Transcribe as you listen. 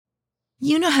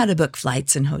You know how to book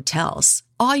flights and hotels.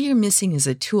 All you're missing is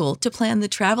a tool to plan the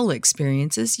travel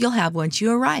experiences you'll have once you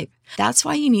arrive. That's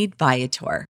why you need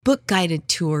Viator. Book guided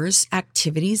tours,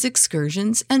 activities,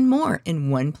 excursions, and more in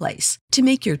one place to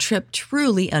make your trip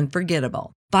truly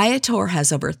unforgettable. Viator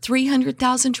has over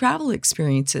 300,000 travel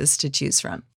experiences to choose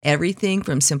from. Everything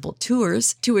from simple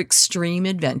tours to extreme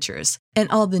adventures and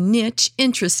all the niche,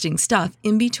 interesting stuff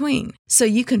in between. So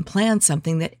you can plan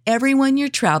something that everyone you're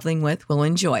traveling with will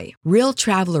enjoy. Real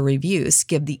traveler reviews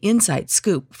give the inside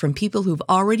scoop from people who've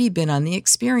already been on the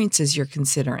experiences you're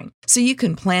considering. So you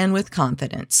can plan with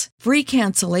confidence. Free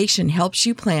cancellation helps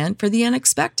you plan for the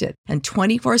unexpected. And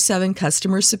 24/7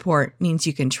 customer support means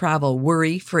you can travel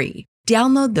worry-free.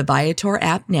 Download the Viator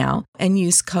app now and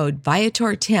use code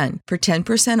Viator10 for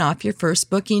 10% off your first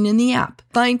booking in the app.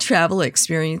 Find travel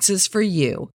experiences for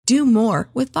you. Do more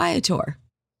with Viator.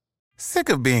 Sick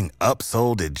of being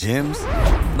upsold at gyms?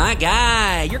 My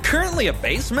guy, you're currently a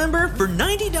base member? For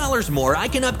 $90 more, I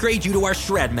can upgrade you to our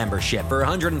Shred membership. For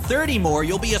 $130 more,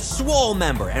 you'll be a Swole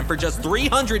member. And for just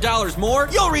 $300 more,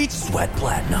 you'll reach Sweat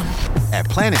Platinum. At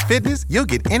Planet Fitness, you'll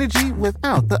get energy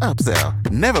without the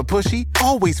upsell. Never pushy,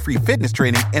 always free fitness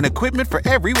training and equipment for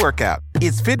every workout.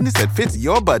 It's fitness that fits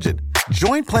your budget.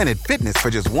 Join Planet Fitness for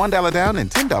just $1 down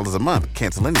and $10 a month.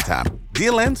 Cancel anytime.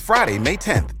 Deal ends Friday, May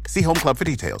 10th. See Home Club for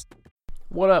details.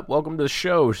 What up? Welcome to the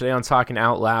show. Today on Talking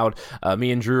Out Loud,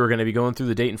 me and Drew are going to be going through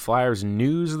the Dayton Flyers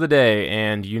news of the day,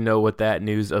 and you know what that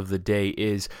news of the day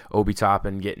is. Obi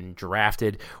Toppin getting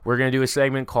drafted. We're going to do a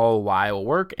segment called Why It'll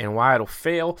Work and Why It'll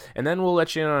Fail, and then we'll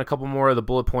let you in on a couple more of the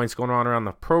bullet points going on around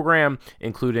the program,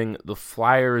 including the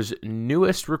Flyers'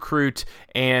 newest recruit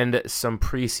and some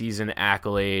preseason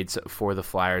accolades for the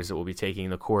Flyers that will be taking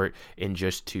the court in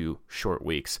just 2 short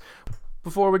weeks.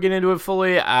 Before we get into it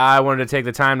fully, I wanted to take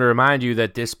the time to remind you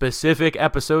that this specific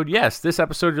episode, yes, this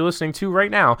episode you're listening to right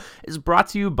now, is brought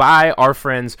to you by our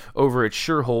friends over at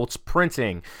Sherholtz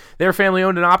Printing. They're family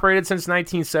owned and operated since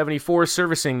 1974,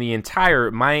 servicing the entire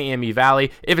Miami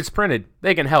Valley. If it's printed,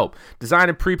 they can help. Design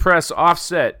and pre-press,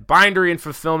 offset, bindery and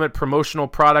fulfillment, promotional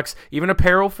products, even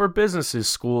apparel for businesses,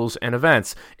 schools, and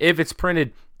events. If it's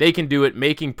printed, they can do it,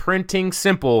 making printing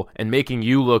simple and making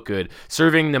you look good.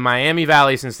 Serving the Miami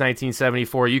Valley since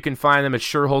 1974. You can find them at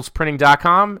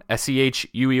SherholtzPrinting.com,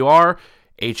 SEHUER,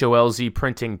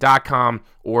 printing.com,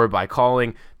 or by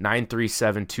calling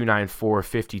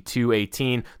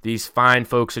 937-294-5218. These fine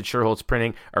folks at Sherholtz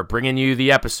Printing are bringing you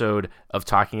the episode of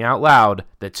Talking Out Loud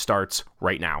that starts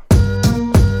right now.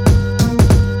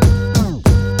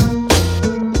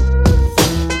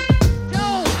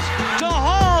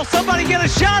 Somebody get a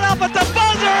shot up at the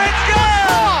buzzer. It's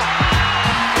good.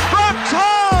 Brooks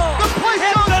Hall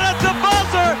hits it at the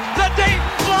buzzer. The Dayton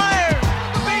Flyers.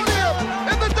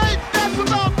 And the Dayton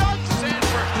National Guns.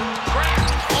 Sanford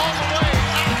crashed all the way.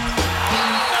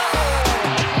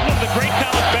 One of the great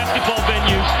college basketball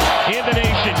venues in the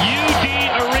nation, UD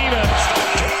Arena.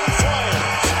 Dayton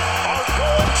Flyers are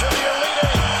going to the Elite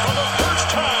Eight for the first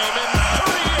time in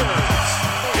 30 years.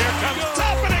 Here comes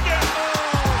Toppin again.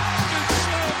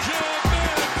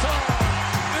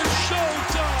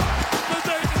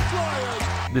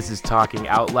 This is Talking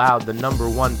Out Loud, the number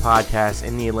one podcast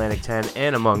in the Atlantic 10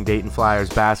 and among Dayton Flyers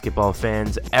basketball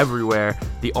fans everywhere.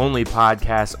 The only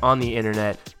podcast on the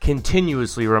internet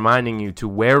continuously reminding you to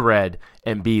wear red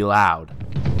and be loud.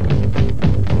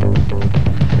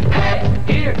 Hey,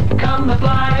 here come the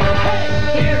Flyers.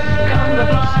 Hey, here come the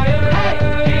Flyers.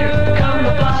 Hey, here come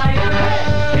the Flyers.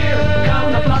 Hey, here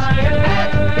come the Flyers.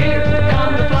 Hey, here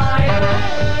come the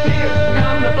Flyers. Here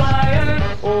come the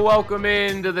Flyers. Welcome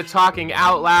into the Talking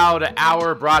Out Loud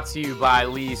hour, brought to you by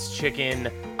Lee's Chicken.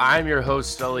 I'm your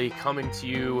host, Sully, coming to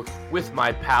you with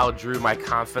my pal, Drew, my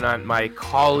confidant, my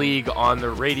colleague on the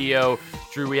radio.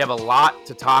 Drew, we have a lot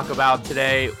to talk about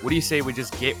today. What do you say we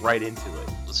just get right into it?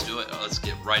 Let's do it. Let's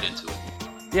get right into it.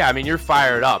 Yeah, I mean, you're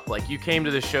fired up. Like, you came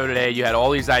to the show today, you had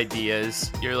all these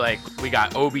ideas. You're like, we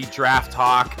got Obi draft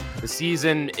talk. The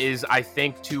season is, I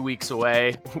think, 2 weeks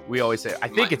away. We always say, I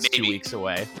think it's maybe 2 weeks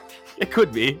away. It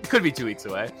could be 2 weeks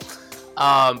away.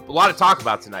 A lot to talk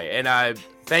about tonight. And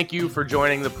thank you for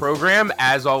joining the program.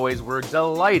 As always, we're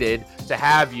delighted to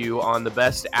have you on the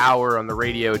best hour on the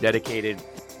radio dedicated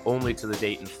only to the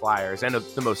Dayton Flyers and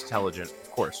the most intelligent,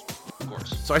 of course.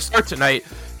 So I start tonight,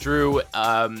 Drew.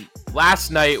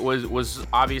 Last night was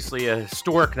obviously a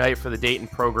historic night for the Dayton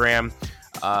program.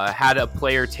 Had a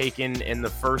player taken in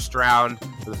the first round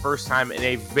for the first time in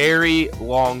a very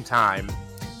long time,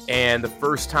 and the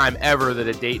first time ever that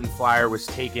a Dayton Flyer was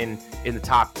taken in the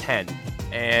top 10.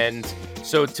 And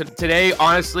So today,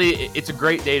 honestly, it's a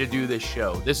great day to do this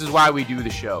show. This is why we do the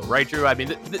show, right, Drew? I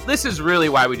mean, this is really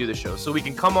why we do the show. So we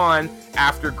can come on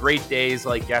after great days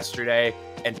like yesterday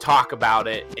and talk about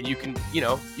it. And you can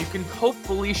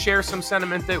hopefully share some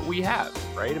sentiment that we have,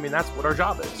 right? I mean, that's what our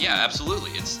job is. Yeah,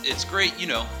 absolutely. It's great.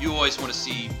 You always want to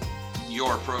see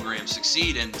your program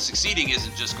succeed. And succeeding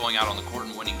isn't just going out on the court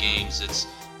and winning games. It's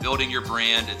building your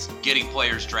brand, it's getting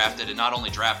players drafted, and not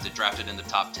only drafted in the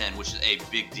top 10, which is a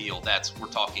big deal. We're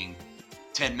talking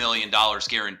 $10 million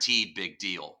guaranteed big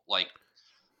deal, like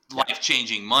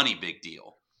life-changing money big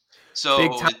deal.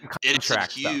 So it's a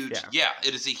huge,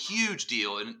 it is a huge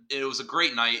deal, and it was a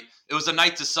great night. It was a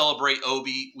night to celebrate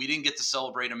Obi. We didn't get to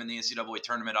celebrate him in the NCAA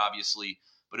tournament, obviously,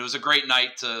 but it was a great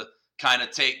night to kind of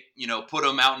put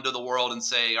him out into the world and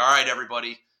say, all right,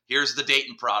 everybody, here's the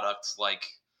Dayton product. Like,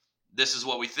 this is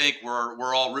what we think.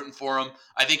 We're all rooting for him.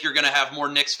 I think you're going to have more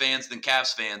Knicks fans than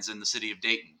Cavs fans in the city of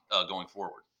Dayton going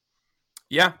forward.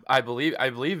 Yeah, I believe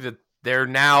that they're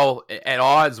now at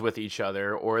odds with each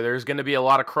other, or there's going to be a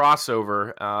lot of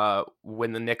crossover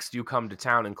when the Knicks do come to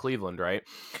town in Cleveland, right?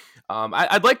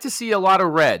 I'd like to see a lot of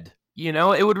red.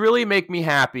 It would really make me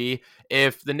happy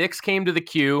if the Knicks came to the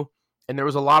Q and there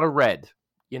was a lot of red.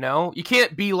 You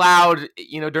can't be loud,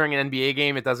 during an NBA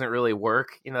game. It doesn't really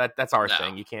work. That's our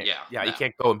thing. You can't, you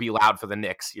can't go and be loud for the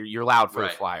Knicks. You're loud for the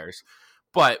Flyers.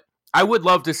 But I would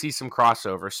love to see some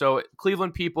crossover. So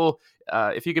Cleveland people,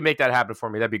 if you could make that happen for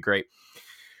me, that'd be great.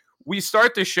 We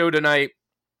start the show tonight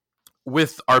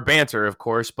with our banter, of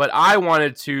course, but I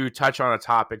wanted to touch on a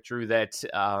topic, Drew,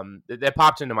 that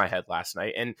popped into my head last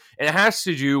night. And it has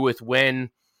to do with when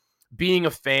being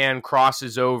a fan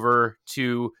crosses over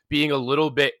to being a little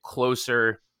bit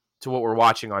closer to what we're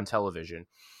watching on television.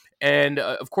 And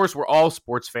of course, we're all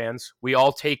sports fans. We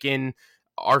all take in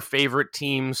our favorite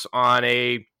teams on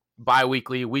a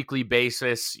bi-weekly, weekly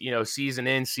basis, season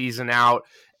in, season out.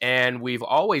 And we've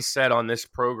always said on this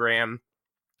program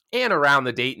and around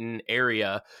the Dayton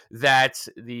area that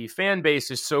the fan base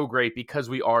is so great because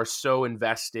we are so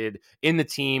invested in the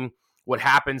team, what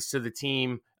happens to the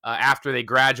team after they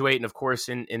graduate. And of course,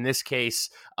 in this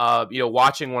case,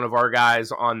 watching one of our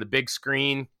guys on the big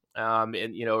screen,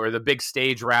 or the big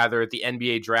stage rather, at the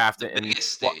NBA draft. The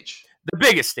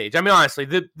biggest stage. I mean, honestly,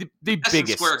 the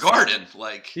biggest Square Garden,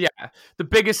 the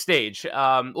biggest stage.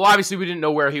 Well, obviously we didn't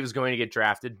know where he was going to get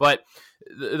drafted, but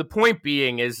the point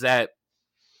being is that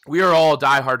we are all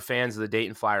diehard fans of the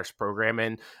Dayton Flyers program.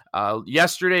 And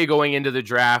yesterday going into the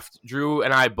draft, Drew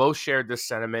and I both shared this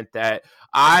sentiment that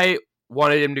I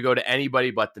wanted him to go to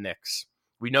anybody but the Knicks.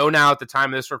 We know now at the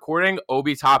time of this recording,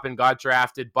 Obi Toppin got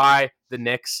drafted by the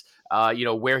Knicks,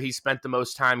 where he spent the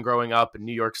most time growing up in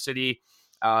New York City.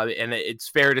 And it's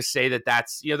fair to say that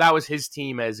that was his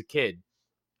team as a kid.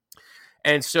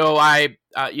 And so I'm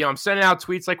sending out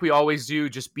tweets like we always do,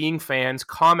 just being fans,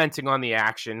 commenting on the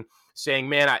action, saying,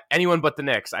 man, anyone but the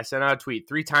Knicks. I sent out a tweet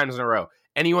 3 times in a row.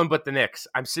 Anyone but the Knicks.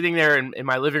 I'm sitting there in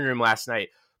my living room last night.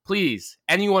 Please,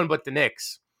 anyone but the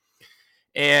Knicks.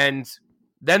 And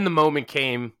then the moment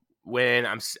came when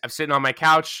I'm sitting on my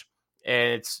couch,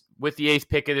 and it's with the 8th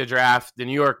pick of the draft, the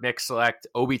New York Knicks select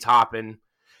Obi Toppin.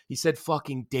 He said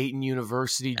fucking Dayton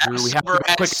University, Drew. We have to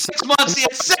quick 6 months. He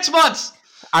had 6 months.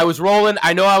 I was rolling.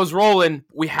 I know I was rolling.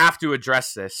 We have to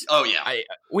address this. Oh yeah.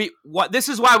 This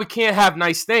is why we can't have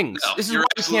nice things. No, this is why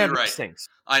we can't have nice things.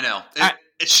 I know.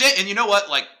 It's shame, and you know what?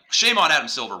 Like, shame on Adam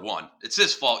Silver. One, it's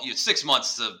his fault. You had 6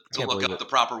 months to look up the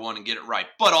proper one and get it right.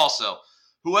 But also,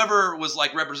 whoever was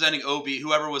representing Obi,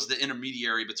 whoever was the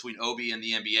intermediary between Obi and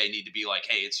the NBA, need to be like,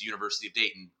 hey, it's University of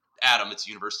Dayton. Adam, it's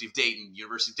University of Dayton,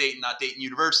 not Dayton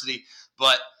University.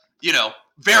 But,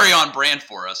 very on brand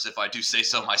for us, if I do say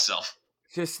so myself.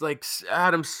 Just like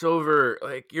Adam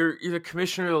Silver, you're the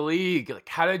commissioner of the league.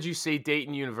 How did you say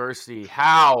Dayton University?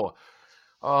 How?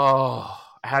 Oh,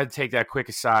 I had to take that quick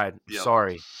aside. Yep.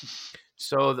 Sorry.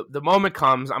 So the moment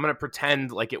comes, I'm going to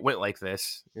pretend like it went like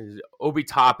this. Obi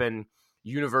Toppin,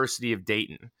 University of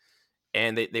Dayton.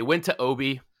 And they went to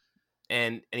Obi,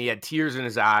 and he had tears in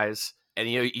his eyes. And,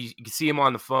 you can see him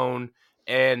on the phone.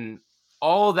 And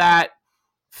all that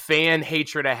fan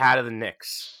hatred I had of the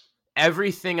Knicks,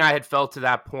 everything I had felt to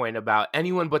that point about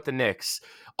anyone but the Knicks,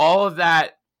 all of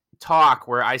that talk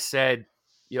where I said,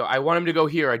 I want him to go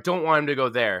here, I don't want him to go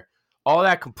there, all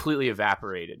that completely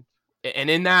evaporated. And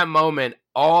in that moment,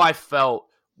 all I felt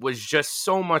was just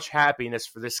so much happiness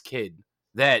for this kid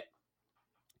that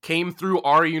came through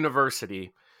our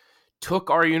university, took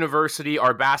our university,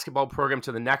 our basketball program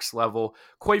to the next level,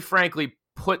 quite frankly,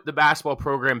 put the basketball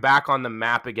program back on the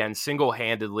map again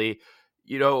single-handedly.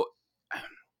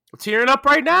 Tearing up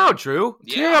right now, Drew.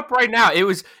 Yeah. Tearing up right now. It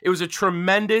was a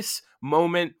tremendous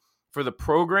moment for the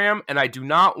program, and I do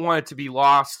not want it to be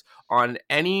lost on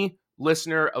any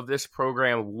listener of this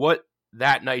program what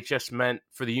that night just meant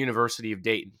for the University of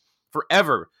Dayton.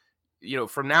 Forever,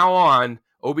 from now on,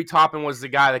 Obi Toppin was the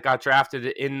guy that got drafted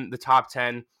in the top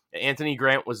 10. Anthony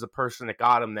Grant was the person that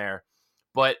got him there.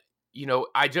 But,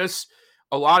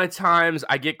 a lot of times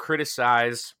I get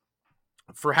criticized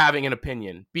for having an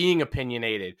opinion, being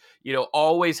opinionated,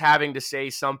 always having to say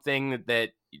something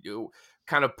that,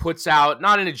 kind of puts out,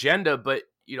 not an agenda, but,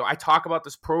 I talk about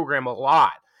this program a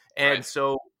lot. And right.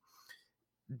 So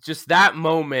just that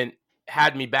moment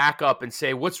had me back up and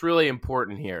say, what's really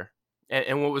important here?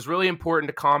 And what was really important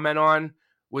to comment on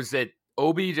was that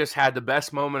Obi just had the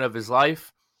best moment of his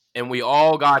life, and we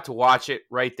all got to watch it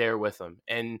right there with him.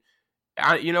 And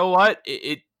you know what?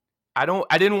 I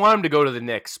didn't want him to go to the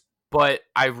Knicks, but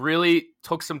I really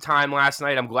took some time last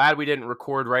night. I'm glad we didn't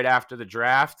record right after the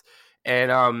draft.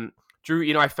 And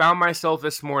Drew, I found myself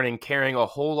this morning caring a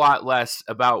whole lot less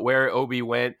about where Obi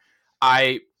went.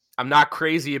 I'm not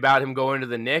crazy about him going to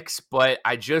the Knicks, but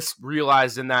I just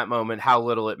realized in that moment how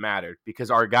little it mattered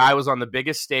because our guy was on the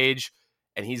biggest stage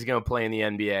and he's going to play in the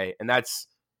NBA. And that's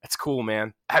cool,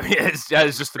 man. I mean, that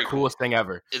is just the coolest thing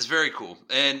ever. It's very cool.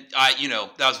 And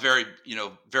that was very,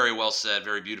 very well said,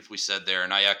 very beautifully said there.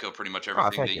 And I echo pretty much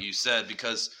everything that you said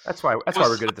because that's why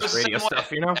we're good at this radio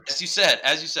stuff, As you said,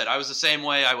 I was the same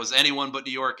way. I was anyone but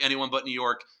New York.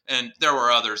 And there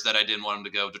were others that I didn't want him to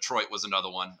go. Detroit was another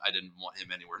one. I didn't want him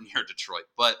anywhere near Detroit.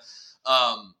 But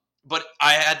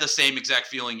I had the same exact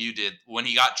feeling you did when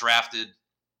he got drafted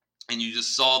and you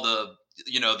just saw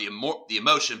the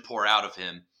emotion pour out of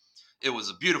him. It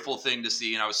was a beautiful thing to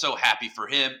see, and I was so happy for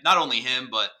him. Not only him,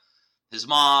 but his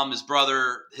mom, his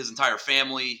brother, his entire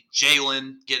family.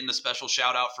 Jalen getting a special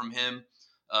shout out from him.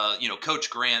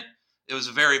 Coach Grant. It was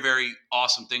a very, very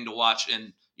awesome thing to watch.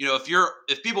 And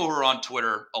if people who are on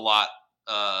Twitter a lot,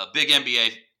 big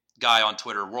NBA guy on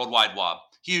Twitter, Worldwide Wob,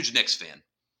 huge Knicks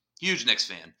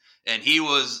fan, and he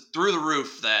was through the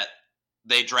roof that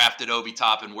they drafted Obi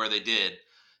Toppin where they did.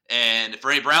 And for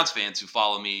any Browns fans who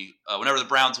follow me, whenever the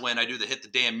Browns win, I do the hit the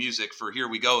damn music for Here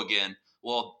We Go Again.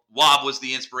 Well, Wob was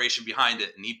the inspiration behind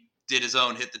it, and he did his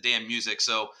own hit the damn music.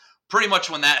 So pretty much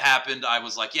when that happened, I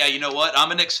was like, yeah, you know what?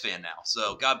 I'm a Knicks fan now.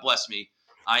 So God bless me.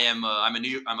 I'm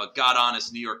a God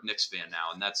honest New York Knicks fan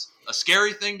now, and that's a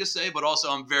scary thing to say, but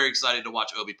also I'm very excited to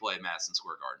watch Obi play at Madison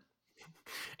Square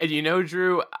Garden. And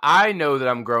Drew, I know that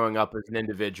I'm growing up as an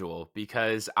individual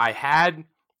because I had.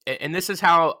 And this is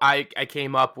how I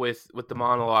came up with the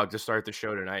monologue to start the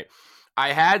show tonight.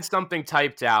 I had something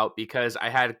typed out because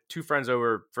I had two friends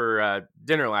over for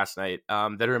dinner last night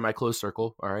that are in my close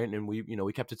circle. All right. And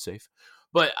we kept it safe.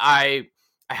 But I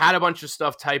had a bunch of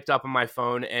stuff typed up on my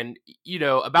phone. And,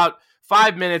 about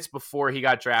 5 minutes before he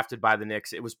got drafted by the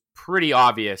Knicks, it was pretty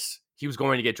obvious he was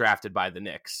going to get drafted by the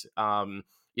Knicks.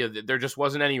 There just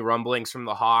wasn't any rumblings from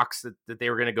the Hawks that they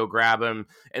were going to go grab him.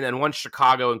 And then once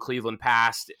Chicago and Cleveland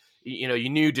passed, you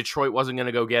knew Detroit wasn't going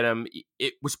to go get him.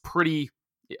 It was pretty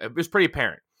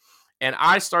apparent. And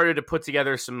I started to put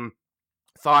together some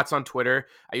thoughts on Twitter.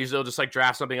 I usually will just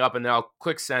draft something up and then I'll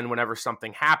click send whenever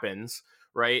something happens.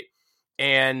 Right.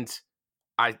 And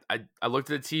I looked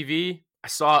at the TV, I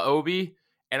saw Obi,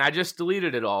 and I just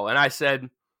deleted it all. And I said,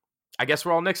 I guess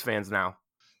we're all Knicks fans now.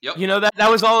 Yep.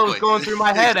 That was all that was going through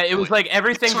my head. It was like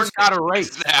everything just got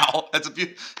erased. Now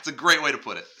it's a great way to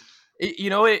put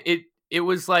it. It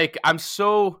was like I'm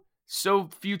so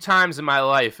few times in my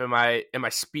life am I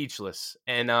speechless,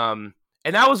 and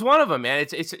that was one of them, man.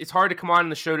 It's hard to come on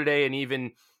the show today and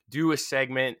even do a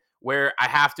segment where I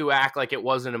have to act like it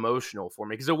wasn't emotional for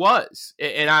me because it was,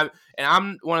 and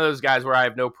I'm one of those guys where I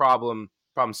have no problem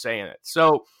saying it.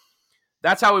 So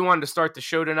that's how we wanted to start the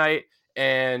show tonight,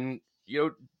 and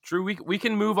Drew, we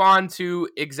can move on to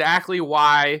exactly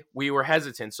why we were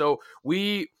hesitant. So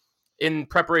in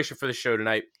preparation for the show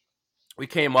tonight, we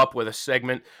came up with a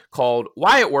segment called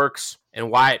Why It Works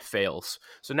and Why It Fails.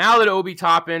 So now that Obi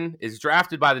Toppin is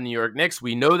drafted by the New York Knicks,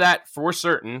 we know that for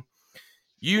certain.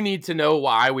 You need to know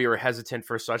why we were hesitant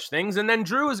for such things. And then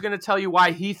Drew is going to tell you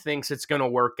why he thinks it's going to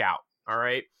work out. All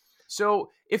right. So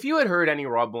if you had heard any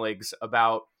rumblings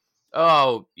about,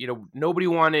 nobody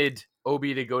wanted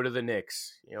Obi to go to the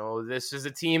Knicks. This is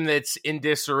a team that's in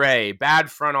disarray,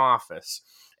 bad front office.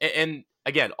 And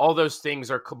again, all those things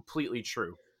are completely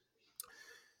true.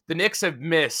 The Knicks have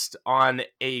missed on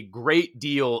a great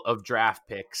deal of draft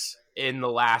picks in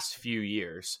the last few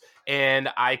years. And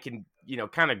I can,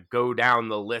 kind of go down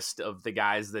the list of the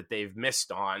guys that they've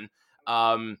missed on.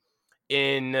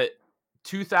 In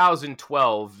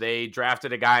 2012, they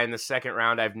drafted a guy in the second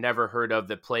round I've never heard of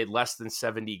that played less than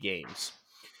 70 games.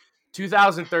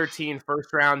 2013,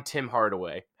 first round, Tim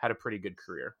Hardaway. Had a pretty good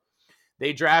career.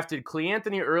 They drafted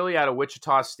Cleanthony early out of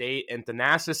Wichita State and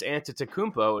Thanasis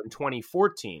Antetokounmpo in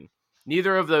 2014.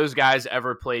 Neither of those guys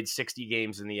ever played 60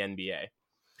 games in the NBA.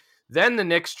 Then the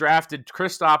Knicks drafted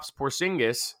Kristaps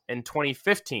Porzingis in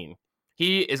 2015.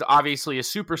 He is obviously a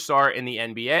superstar in the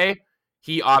NBA.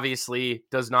 He obviously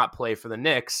does not play for the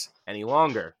Knicks any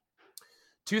longer.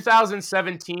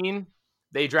 2017,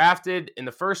 they drafted in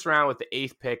the first round with the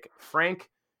 8th pick, Frank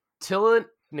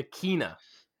Ntilikina.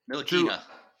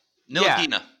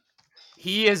 Yeah.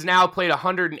 He has now played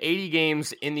 180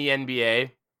 games in the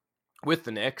NBA with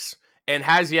the Knicks and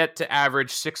has yet to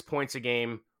average 6 points a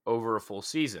game over a full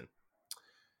season.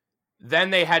 Then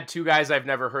they had two guys I've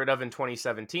never heard of in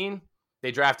 2017.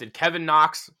 They drafted Kevin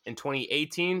Knox in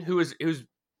 2018, who's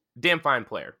damn fine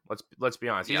player. Let's be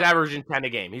honest. He's averaging 10 a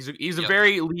game. He's a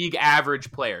very league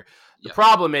average player. The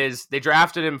problem is they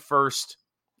drafted him first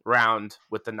round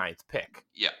with the 9th pick.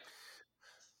 Yeah.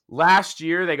 Last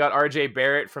year, they got R.J.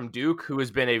 Barrett from Duke, who has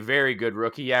been a very good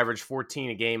rookie. He averaged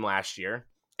 14 a game last year.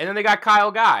 And then they got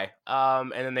Kyle Guy,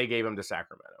 and then they gave him to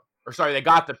Sacramento. Or sorry, they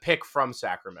got the pick from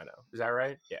Sacramento. Is that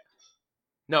right? Yeah.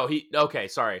 No,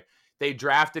 sorry. They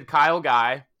drafted Kyle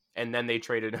Guy, and then they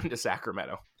traded him to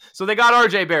Sacramento. So they got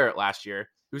R.J. Barrett last year,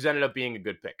 who's ended up being a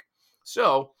good pick.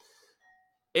 So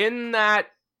in that,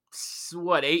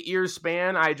 8-year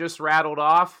span I just rattled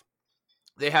off,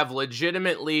 they have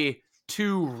legitimately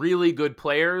 2 really good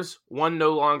players. One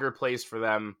no longer plays for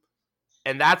them,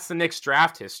 and that's the Knicks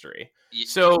draft history.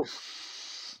 So,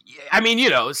 I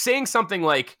mean, saying something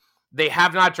like they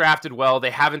have not drafted well,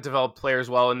 they haven't developed players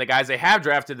well, and the guys they have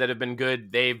drafted that have been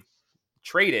good, they've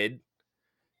traded.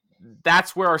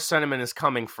 That's where our sentiment is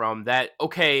coming from, that,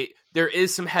 okay, there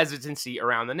is some hesitancy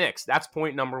around the Knicks. That's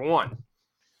point number 1.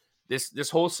 This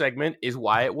whole segment is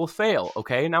why it will fail,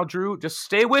 okay? Now, Drew, just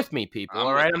stay with me, people,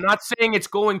 all right? I'm not saying it's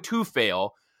going to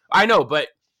fail. I know, but,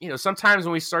 sometimes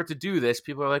when we start to do this,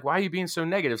 people are like, why are you being so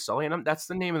negative, Sully? And that's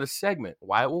the name of the segment,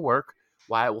 why it will work,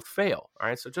 why it will fail, all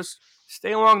right? So just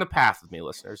stay along the path with me,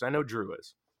 listeners. I know Drew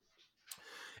is.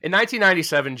 In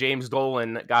 1997, James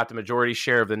Dolan got the majority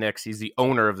share of the Knicks. He's the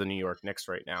owner of the New York Knicks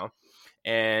right now.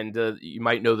 And you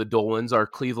might know the Dolans. Our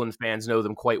Cleveland fans know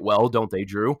them quite well, don't they,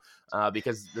 Drew?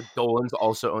 Because the Dolans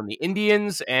also own the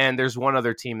Indians, and there's one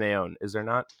other team they own. Is there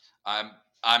not?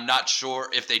 I'm not sure.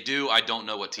 If they do, I don't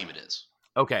know what team it is.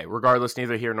 Okay, regardless,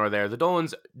 neither here nor there. The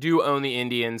Dolans do own the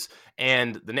Indians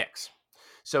and the Knicks.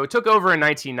 So it took over in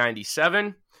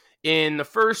 1997. In the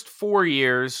first 4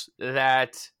 years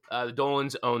that the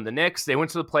Dolans owned the Knicks, they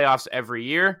went to the playoffs every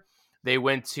year. They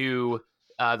went to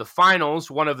the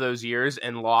finals one of those years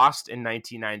and lost in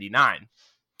 1999.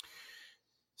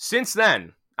 Since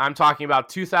then, I'm talking about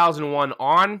 2001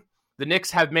 on, the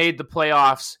Knicks have made the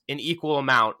playoffs an equal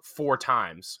amount 4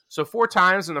 times. So 4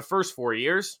 times in the first 4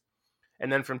 years.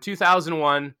 And then from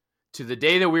 2001 to the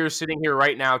day that we are sitting here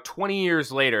right now, 20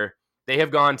 years later, they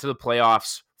have gone to the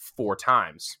playoffs 4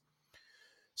 times.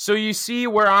 So you see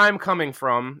where I'm coming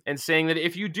from and saying that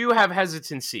if you do have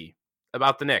hesitancy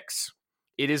about the Knicks,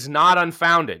 it is not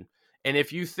unfounded. And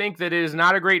if you think that it is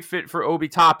not a great fit for Obi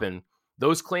Toppin,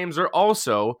 those claims are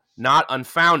also not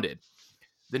unfounded.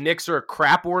 The Knicks are a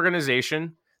crap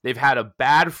organization. They've had a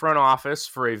bad front office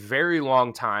for a very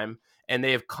long time, and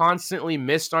they have constantly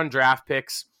missed on draft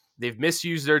picks. They've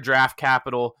misused their draft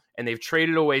capital, and they've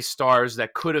traded away stars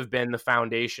that could have been the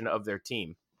foundation of their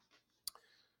team.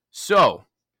 So,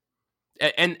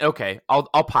 and okay, I'll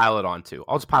pile it on too.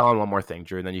 I'll just pile on one more thing,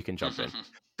 Drew, and then you can jump in.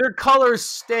 Their colors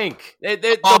stink.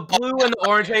 The blue and the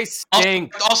orange, they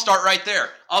stink. I'll start right there.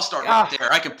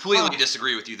 I completely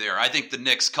disagree with you there. I think the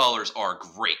Knicks colors are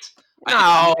great.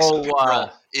 I think the Knicks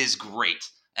apparel is great.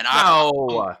 And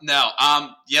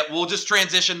we'll just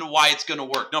transition to why it's going to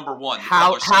work. Number 1,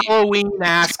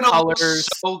 Halloween-ass colors.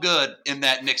 So good in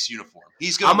that Knicks uniform.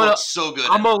 He's going to look so good.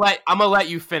 I'm gonna let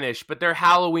you finish, but their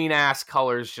Halloween-ass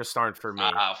colors just aren't for me.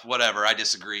 Whatever. I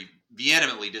disagree.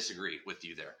 Vehemently disagree with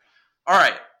you there. All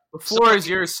right. The floor is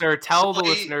yours, sir. Tell the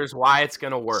listeners why it's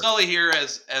going to work. Sully here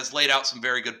has laid out some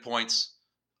very good points,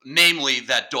 namely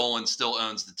that Dolan still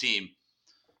owns the team.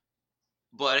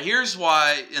 But here's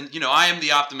why, and I am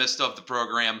the optimist of the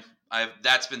program.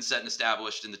 That's been set and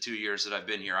established in the 2 years that I've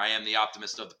been here. I am the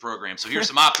optimist of the program. So here's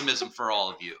some optimism for all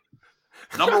of you.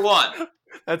 Number 1.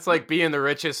 That's like being the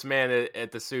richest man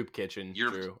at the soup kitchen,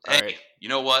 Drew. Hey, you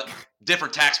know what?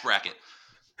 Different tax bracket.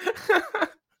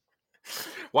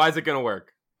 Why is it going to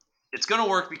work? It's going to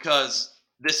work because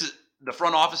the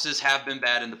front offices have been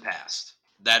bad in the past.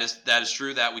 That is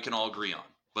true. That we can all agree on.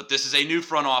 But this is a new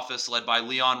front office led by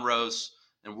Leon Rose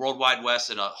and Worldwide West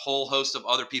and a whole host of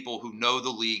other people who know the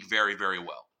league very, very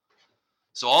well.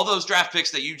 So all those draft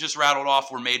picks that you just rattled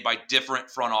off were made by different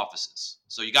front offices.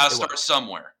 So you got to start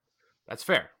somewhere. That's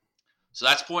fair. So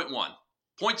that's point one.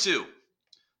 Point two,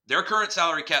 their current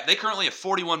salary cap, they currently have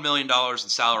 $41 million in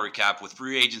salary cap with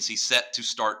free agency set to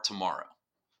start tomorrow.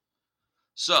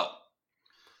 So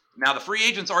now the free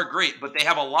agents are great, but they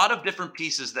have a lot of different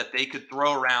pieces that they could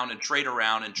throw around and trade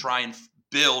around and try and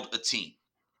build a team.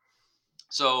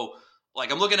 So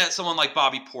like I'm looking at someone like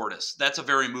Bobby Portis. That's a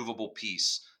very movable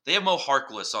piece. They have Mo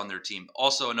Harkless on their team,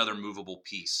 also another movable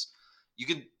piece. You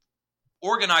can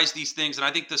organize these things, and I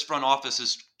think this front office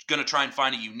is going to try and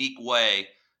find a unique way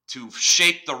to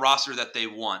shape the roster that they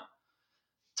want.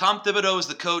 Tom Thibodeau is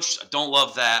the coach. I don't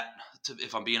love that,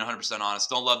 if I'm being 100% honest.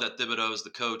 Don't love that Thibodeau is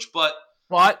the coach, but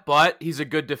he's a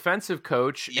good defensive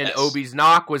coach, yes. And Obi's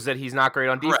knock was that he's not great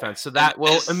on defense, Correct. so that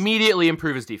will immediately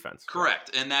improve his defense.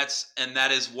 Correct, and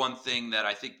that is one thing that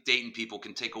I think Dayton people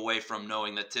can take away from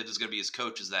knowing that Tibbs is going to be his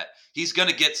coach, is that he's going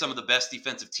to get some of the best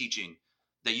defensive teaching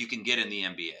that you can get in the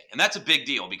NBA, and that's a big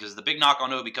deal because the big knock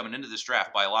on Obi coming into this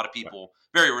draft by a lot of people,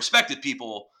 very respected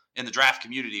people in the draft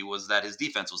community, was that his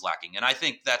defense was lacking, and I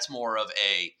think that's more of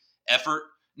a effort.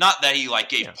 Not that he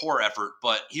gave poor effort,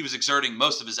 but he was exerting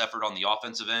most of his effort on the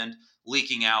offensive end,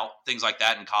 leaking out, things like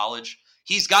that in college.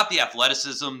 He's got the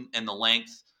athleticism and the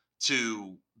length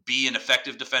to be an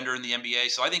effective defender in the NBA.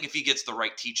 So I think if he gets the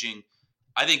right teaching,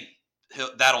 I think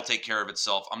that'll take care of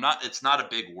itself. It's not a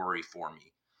big worry for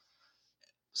me.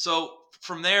 So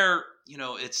from there,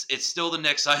 it's still the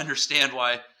Knicks. I understand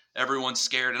why everyone's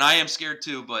scared, and I am scared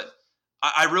too, but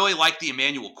I really liked the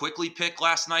Emmanuel Quickley pick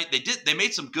last night. They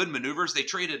made some good maneuvers. They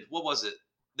traded, what was it?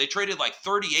 They traded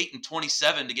 38 and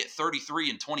 27 to get 33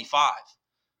 and 25.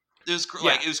 It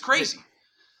was crazy.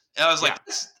 And I was like,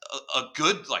 that's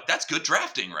that's good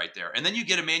drafting right there. And then you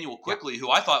get Emmanuel Quickley, who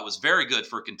I thought was very good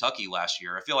for Kentucky last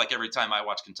year. I feel like every time I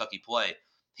watch Kentucky play,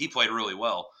 he played really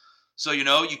well. So, you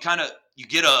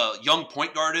get a young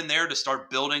point guard in there to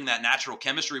start building that natural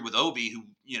chemistry with Obi, who,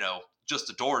 just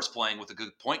adores playing with a good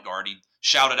point guard. He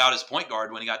shouted out his point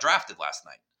guard when he got drafted last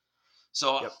night.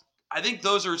 So I think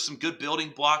those are some good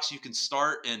building blocks you can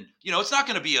start. And, it's not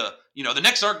going to be the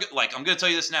Knicks aren't I'm going to tell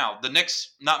you this now, the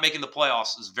Knicks not making the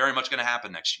playoffs is very much going to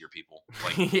happen next year, people.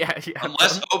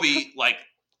 Unless Obi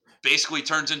basically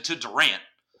turns into Durant.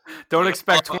 Don't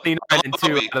expect 29 and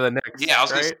 2 out of the Knicks. Yeah, I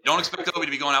was going to say, don't expect Obi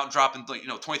to be going out and dropping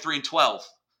 23 and 12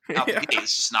 out the gate.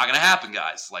 It's just not going to happen,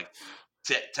 guys.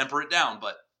 Temper it down,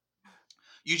 but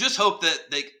you just hope that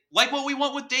they, like what we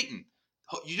want with Dayton,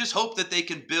 you just hope that they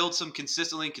can build some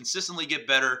consistently get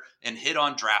better and hit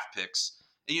on draft picks.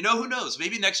 And who knows?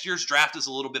 Maybe next year's draft is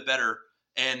a little bit better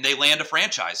and they land a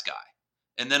franchise guy.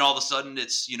 And then all of a sudden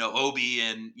it's, Obi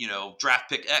and, draft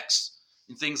pick X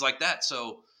and things like that.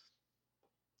 So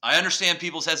I understand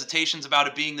people's hesitations about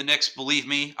it being the Knicks. Believe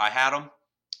me, I had them.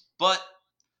 But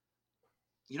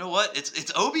you know what?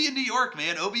 It's Obi in New York,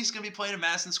 man. Obi's going to be playing in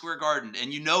Madison Square Garden,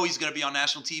 and he's going to be on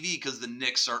national TV because the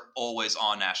Knicks are always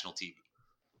on national TV.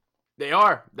 They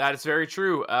are. That is very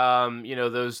true.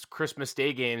 Those Christmas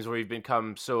Day games where we've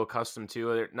become so accustomed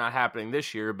to, they're not happening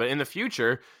this year, but in the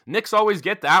future, Knicks always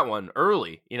get that one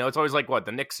early. It's always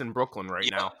the Knicks in Brooklyn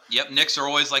now. Yep, Knicks are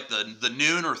always the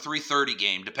noon or 3:30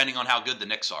 game, depending on how good the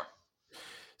Knicks are.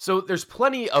 So there's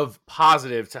plenty of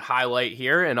positive to highlight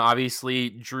here, and obviously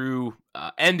Drew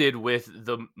ended with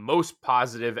the most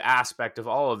positive aspect of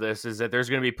all of this is that there's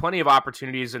going to be plenty of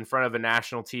opportunities in front of a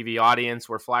national TV audience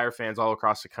where Flyer fans all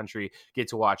across the country get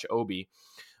to watch Obi.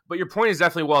 But your point is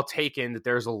definitely well taken that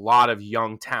there's a lot of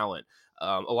young talent.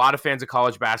 A lot of fans of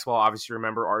college basketball obviously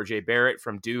remember R.J. Barrett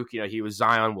from Duke. He was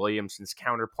Zion Williamson's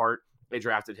counterpart. They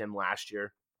drafted him last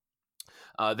year.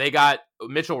 They got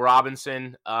Mitchell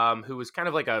Robinson, who was kind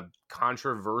of a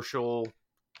controversial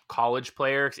college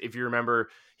player. If you remember,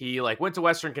 he went to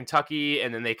Western Kentucky,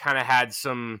 and then they kind of had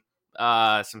some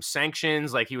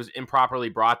sanctions, he was improperly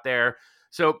brought there.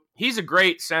 So he's a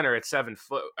great center at 7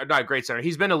 foot. Not a great center.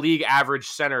 He's been a league average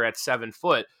center at 7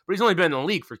 foot, but he's only been in the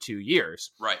league for 2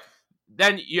 years. Right.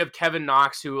 Then you have Kevin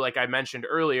Knox, who, like I mentioned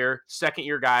earlier,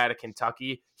 second-year guy out of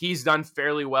Kentucky. He's done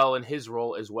fairly well in his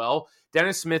role as well.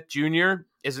 Dennis Smith Jr.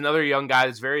 is another young guy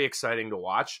that's very exciting to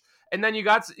watch. And then you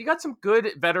got some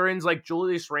good veterans like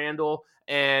Julius Randle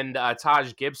and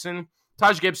Taj Gibson.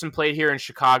 Taj Gibson played here in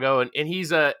Chicago, and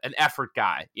he's an effort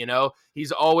guy.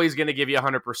 He's always going to give you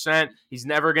 100%. He's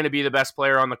never going to be the best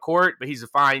player on the court, but he's a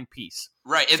fine piece.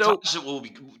 Right, and so,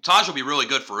 Taj will be really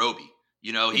good for Obi.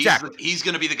 He's exactly. He's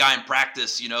going to be the guy in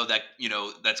practice,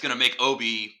 that's going to make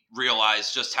Obi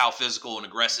realize just how physical and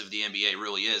aggressive the NBA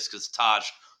really is, because Taj,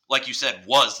 like you said,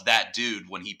 was that dude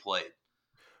when he played.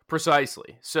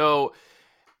 Precisely. So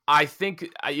I think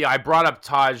I brought up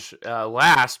Taj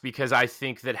last because I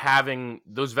think that having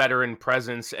those veteran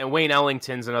presence, and Wayne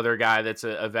Ellington's another guy that's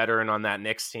a veteran on that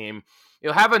Knicks team,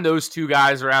 having those two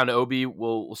guys around Obi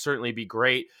will certainly be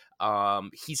great.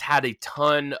 He's had a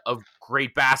ton of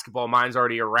great basketball minds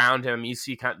already around him. You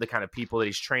see the kind of people that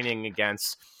he's training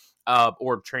against,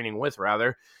 or training with,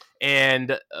 rather.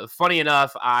 And funny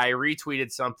enough, I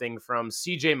retweeted something from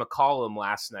CJ McCollum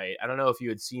last night. I don't know if you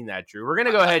had seen that, Drew. We're going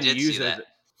to go ahead and use it.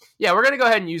 Yeah, we're going to go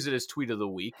ahead and use it as tweet of the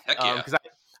week. Heck yeah. Because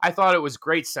I thought it was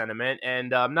great sentiment, and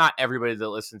not everybody that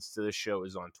listens to this show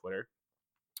is on Twitter.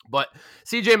 But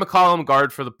CJ McCollum,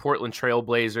 guard for the Portland Trail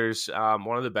Blazers,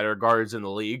 one of the better guards in the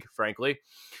league, frankly.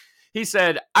 He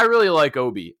said, "I really like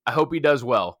Obi. I hope he does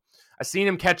well. I seen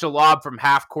him catch a lob from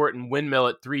half court and windmill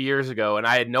it 3 years ago, and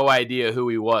I had no idea who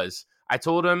he was. I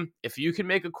told him, if you can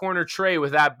make a corner tray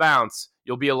with that bounce,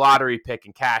 you'll be a lottery pick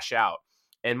and cash out."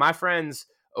 And my friends,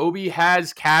 Obi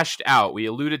has cashed out. We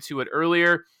alluded to it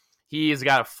earlier. He has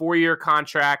got a 4-year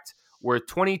contract worth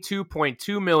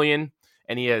 $22.2 million,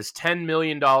 and he has $10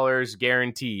 million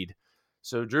guaranteed.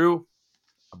 So, Drew,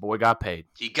 a boy got paid.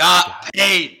 He got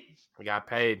paid. He got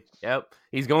paid. Yep.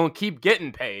 He's going to keep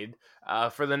getting paid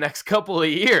for the next couple of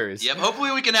years. Yep.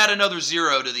 Hopefully we can add another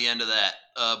 0 to the end of that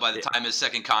by the time his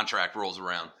second contract rolls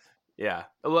around. Yeah.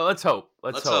 Well, let's hope.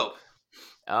 Let's hope.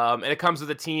 And it comes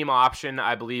with a team option,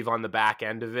 I believe, on the back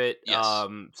end of it. Yes.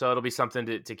 So it'll be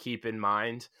something to keep in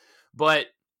mind. But,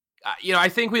 I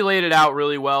think we laid it out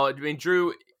really well. I mean,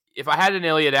 Drew, if I had to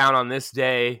nail you down on this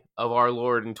day of our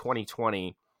Lord in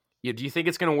 2020, do you think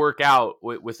it's going to work out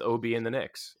with Obi and the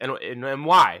Knicks? And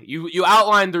why? You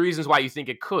outlined the reasons why you think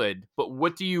it could, but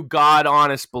what do you God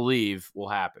honest believe will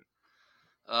happen?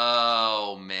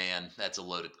 Oh, man, that's a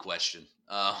loaded question.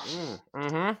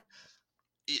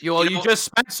 You just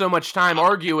spent so much time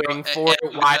arguing for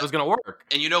why it was going to work.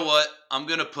 And you know what? I'm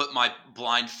going to put my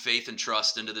blind faith and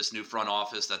trust into this new front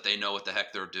office that they know what the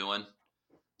heck they're doing.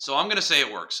 So I'm going to say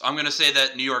it works. I'm going to say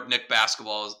that New York Knicks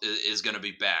basketball is going to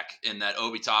be back, and that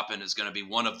Obi Toppin is going to be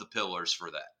one of the pillars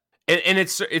for that. And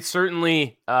it's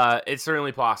certainly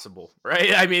possible,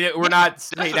 right? I mean, we're not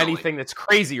saying anything that's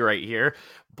crazy right here,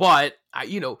 but I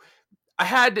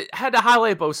had to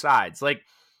highlight both sides. Like,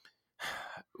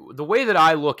 the way that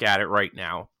I look at it right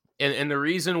now, and the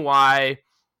reason why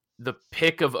the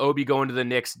pick of Obi going to the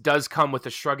Knicks does come with a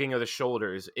shrugging of the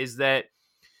shoulders is that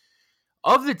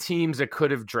of the teams that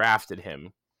could have drafted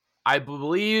him, I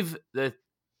believe that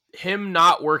him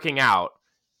not working out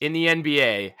in the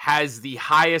NBA has the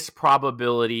highest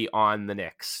probability on the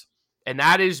Knicks. And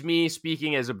that is me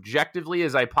speaking as objectively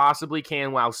as I possibly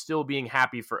can while still being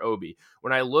happy for Obi.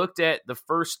 When I looked at the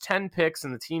first 10 picks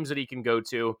and the teams that he can go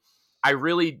to, I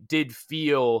really did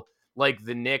feel like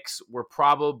the Knicks were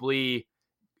probably,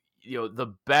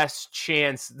 the best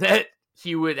chance that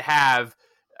he would have.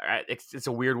 It's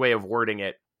a weird way of wording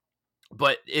it,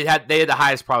 but they had the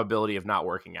highest probability of not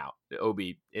working out,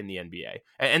 Obi, in the NBA.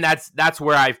 And that's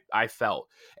where I felt.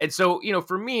 And so,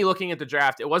 for me, looking at the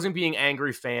draft, it wasn't being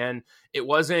angry fan. It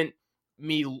wasn't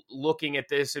me looking at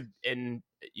this and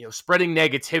spreading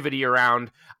negativity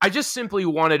around. I just simply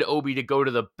wanted Obi to go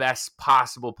to the best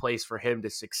possible place for him to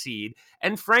succeed.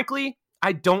 And frankly,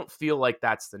 I don't feel like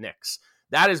that's the Knicks.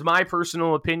 That is my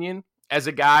personal opinion as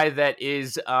a guy that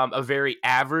is a very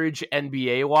average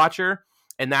NBA watcher.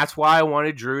 And that's why I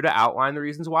wanted Drew to outline the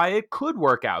reasons why it could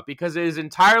work out, because it is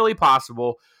entirely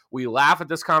possible. We laugh at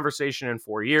this conversation in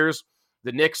 4 years.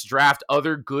 The Knicks draft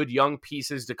other good young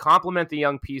pieces to complement the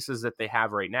young pieces that they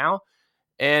have right now.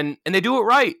 And they do it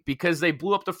right because they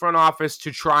blew up the front office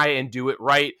to try and do it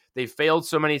right. They failed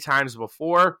so many times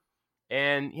before.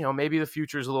 And, maybe the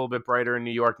future is a little bit brighter in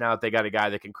New York now that they got a guy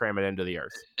that can cram it into the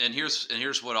earth. And here's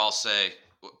what I'll say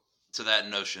to that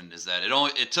notion is that it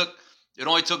only took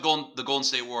the Golden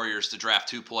State Warriors to draft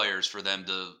 2 players for them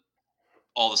to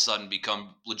all of a sudden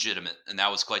become legitimate. And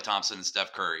that was Klay Thompson and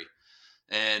Steph Curry.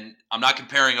 And I'm not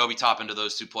comparing Obi Toppin to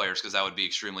those 2 players because that would be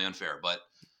extremely unfair. But,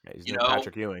 he's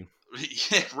Patrick Ewing.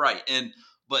 Yeah, right.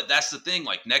 But that's the thing.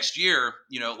 Like next year,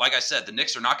 like I said, the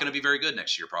Knicks are not going to be very good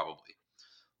next year probably.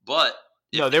 But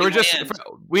no, they were just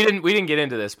we didn't get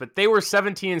into this, but they were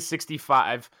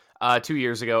 17-65 2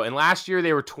 years ago, and last year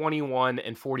they were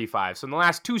 21-45. So in the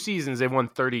last 2 seasons, they've won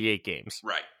 38 games.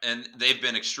 Right, and they've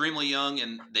been extremely young,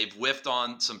 and they've whiffed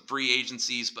on some free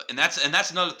agencies. But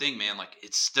that's another thing, man. Like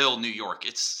it's still New York.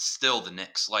 It's still the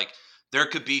Knicks. Like there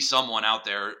could be someone out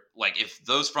there. Like if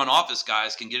those front office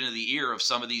guys can get into the ear of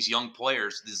some of these young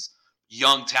players, these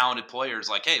young, talented players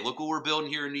like, hey, look what we're building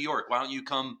here in New York. Why don't you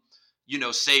come,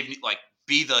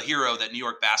 be the hero that New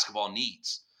York basketball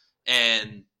needs?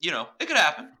 And, it could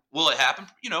happen. Will it happen?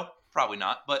 Probably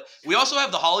not. But we also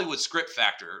have the Hollywood script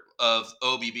factor of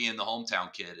Obi being the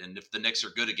hometown kid. And if the Knicks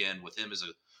are good again with him as a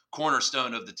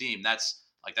cornerstone of the team, that's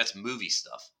movie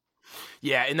stuff.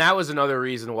 Yeah, and that was another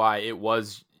reason why it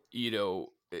was,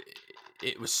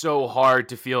 it was so hard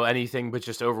to feel anything but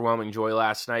just overwhelming joy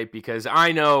last night, because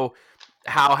I know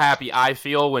how happy I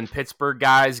feel when Pittsburgh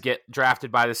guys get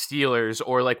drafted by the Steelers,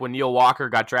 or like when Neil Walker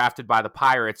got drafted by the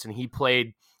Pirates and he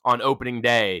played on opening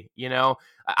day.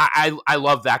 I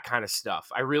love that kind of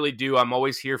stuff. I really do. I'm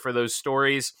always here for those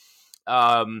stories.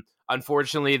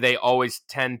 Unfortunately, they always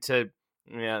tend to,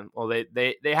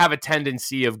 they have a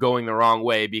tendency of going the wrong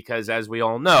way, because as we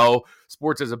all know,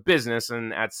 sports is a business,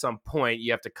 and at some point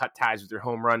you have to cut ties with your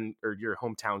home run or your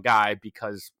hometown guy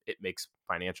because it makes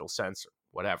financial sense or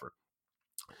whatever.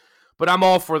 But I'm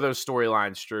all for those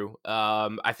storylines, Drew.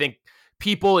 I think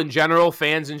people in general,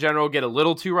 fans in general, get a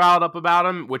little too riled up about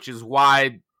them, which is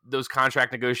why those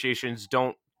contract negotiations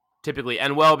don't typically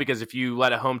end well, because if you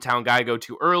let a hometown guy go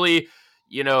too early,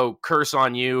 curse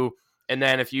on you. And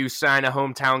then if you sign a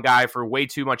hometown guy for way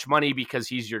too much money because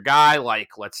he's your guy,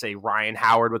 like let's say Ryan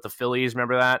Howard with the Phillies,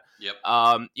 remember that? Yep.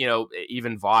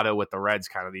 Even Votto with the Reds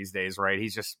kind of these days, right?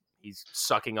 He's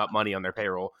sucking up money on their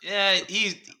payroll. Yeah,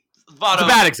 Votto. It's a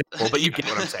bad example, but you get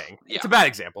what I'm saying. Yeah. It's a bad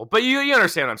example, but you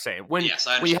understand what I'm saying. When you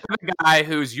have a guy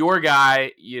who's your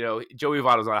guy, Joey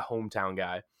Votto's not a hometown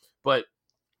guy, but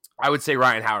I would say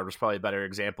Ryan Howard was probably a better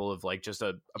example of like just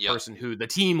a person who the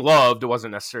team loved. It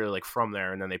wasn't necessarily like from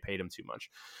there, and then they paid him too much.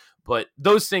 But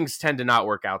those things tend to not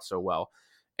work out so well.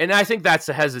 And I think that's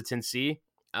a hesitancy.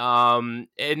 And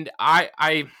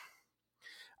I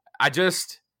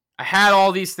had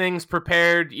all these things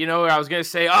prepared, I was going to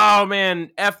say, oh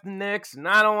man, F the Knicks, and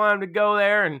I don't want him to go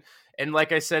there. And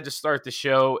like I said to start the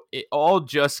show, it all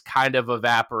just kind of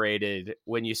evaporated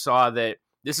when you saw that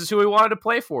this is who he wanted to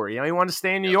play for. He wanted to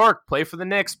stay in New York, play for the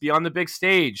Knicks, be on the big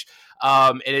stage.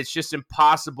 And it's just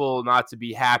impossible not to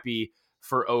be happy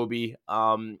for Obi.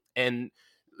 And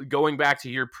going back to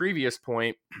your previous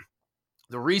point,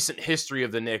 the recent history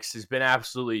of the Knicks has been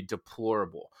absolutely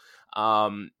deplorable.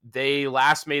 They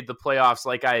last made the playoffs,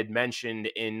 like I had mentioned,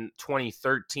 in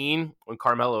 2013 when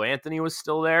Carmelo Anthony was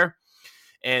still there.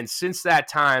 And since that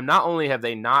time, not only have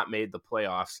they not made the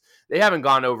playoffs, they haven't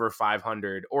gone over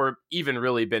 500 or even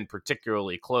really been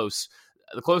particularly close.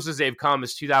 The closest they've come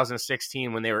is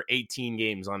 2016 when they were 18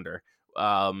 games under,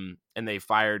 and they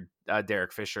fired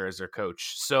Derek Fisher as their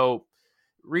coach. So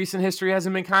recent history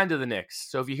hasn't been kind to the Knicks.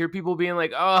 So if you hear people being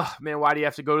like, oh, man, why do you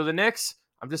have to go to the Knicks?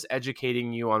 I'm just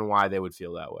educating you on why they would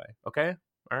feel that way. Okay?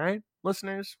 All right?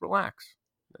 Listeners, relax.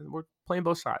 We're playing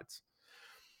both sides.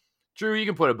 Drew, you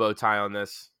can put a bow tie on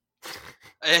this.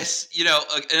 It's,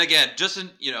 and again, just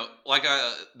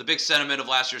the big sentiment of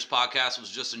last year's podcast was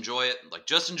just enjoy it. Like,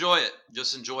 just enjoy it.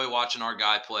 Just enjoy watching our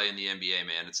guy play in the NBA,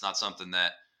 man. It's not something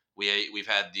that we've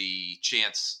had the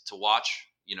chance to watch.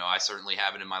 I certainly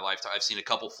haven't in my lifetime. I've seen a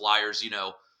couple Flyers,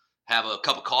 have a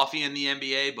cup of coffee in the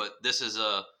NBA, but this is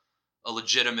a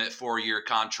legitimate 4-year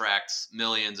contract,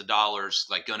 millions of dollars,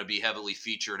 like going to be heavily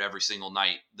featured every single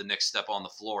night the Knicks step on the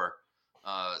floor.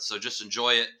 So just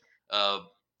enjoy it. I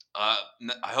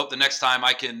hope the next time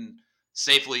I can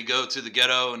safely go to the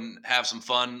ghetto and have some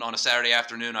fun on a Saturday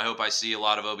afternoon, I hope I see a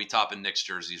lot of Obi Toppin Knicks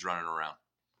jerseys running around.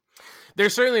 There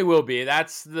certainly will be.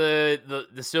 That's the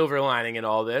silver lining in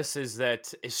all this, is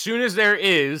that as soon as there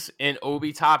is an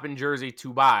Obi Toppin jersey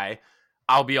to buy,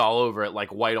 I'll be all over it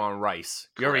like white on rice.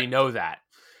 You already know that.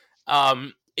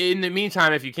 In the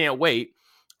meantime, if you can't wait,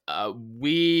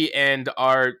 we and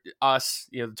us,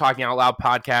 the Talking Out Loud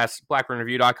podcast,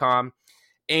 BlackRunReview.com,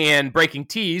 and Breaking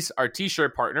Tees, our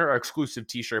t-shirt partner, our exclusive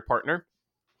t-shirt partner,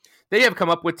 they have come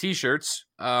up with t-shirts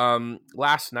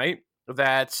last night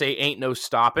that say "Ain't No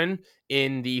Stoppin'"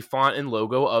 in the font and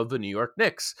logo of the New York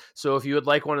Knicks. So if you would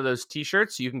like one of those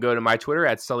t-shirts, you can go to my Twitter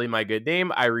at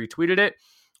SullyMyGoodName. I retweeted it.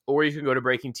 Or you can go to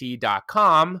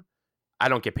BreakingT.com. I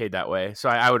don't get paid that way, so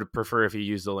I would prefer if you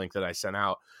use the link that I sent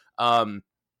out.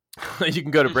 You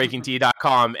can go to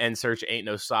BreakingT.com and search "Ain't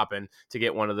No Stoppin'" to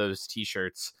get one of those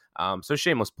t-shirts. So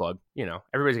shameless plug.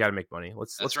 Everybody's got to make money.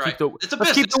 Let's right. keep It's a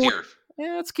business here.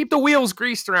 Yeah, let's keep the wheels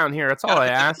greased around here. That's all I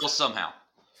ask. Somehow.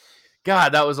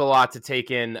 God, that was a lot to take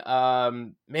in.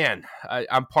 Man,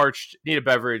 I'm parched. Need a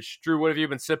beverage. Drew, what have you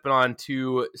been sipping on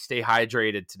to stay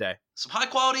hydrated today? Some high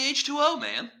quality H2O,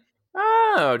 man.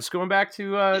 Oh, just going back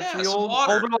to the old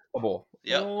reliable.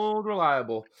 Yep. Old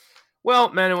reliable.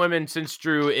 Well, men and women, since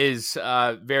Drew is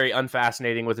very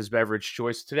unfascinating with his beverage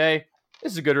choice today,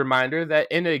 This is a good reminder that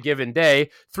in a given day,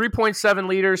 3.7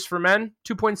 liters for men,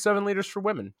 2.7 liters for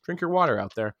women. Drink your water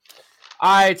out there.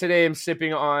 I today am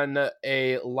sipping on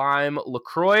a lime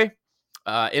LaCroix.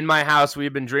 In my house,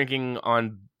 we've been drinking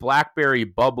on blackberry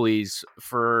bubblies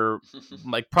for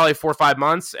like probably 4 or 5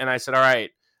 months. And I said, all right,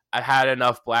 I had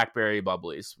enough blackberry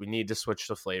bubblies. We need to switch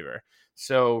the flavor.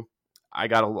 So I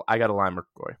got a lime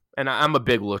LaCroix. And I'm a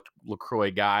big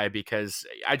LaCroix guy because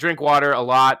I drink water a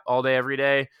lot all day, every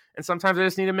day. And sometimes I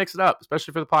just need to mix it up,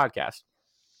 especially for the podcast.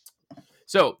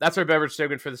 So that's our beverage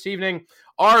segment for this evening.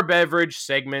 Our beverage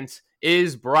segment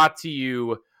is brought to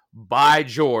you by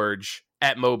George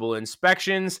at Mobile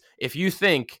Inspections. If you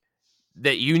think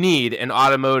that you need an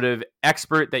automotive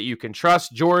expert that you can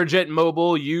trust, George at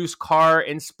Mobile Used Car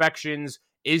Inspections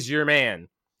is your man.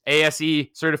 ASE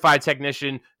certified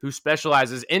technician who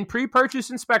specializes in pre-purchase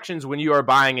inspections when you are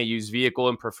buying a used vehicle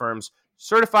and performs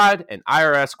certified and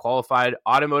IRS qualified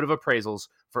automotive appraisals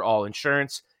for all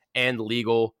insurance and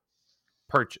legal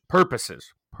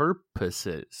purposes.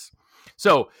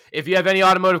 So if you have any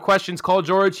automotive questions, call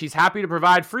George. He's happy to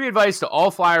provide free advice to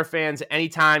all Flyer fans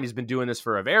anytime. He's been doing this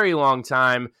for a very long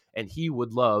time, and he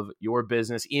would love your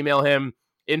business. Email him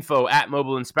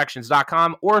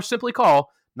info@mobileinspections.com or simply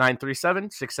call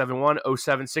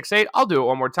 937-671-0768. I'll do it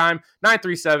one more time,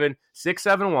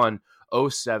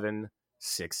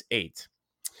 937-671-0768.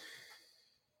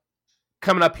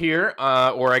 Coming up here,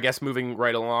 or I guess moving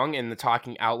right along in the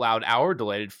Talking Out Loud hour,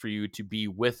 delighted for you to be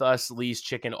with us. Lee's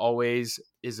Chicken always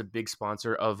is a big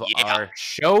sponsor of our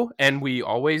show, and we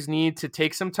always need to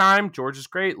take some time. George is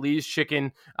great. Lee's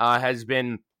Chicken has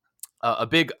been a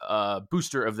big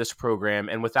booster of this program,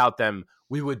 and without them,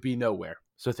 we would be nowhere.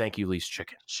 So thank you, Lee's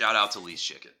Chicken. Shout out to Lee's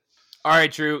Chicken. All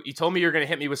right, Drew, you told me you're going to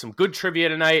hit me with some good trivia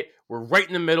tonight. We're right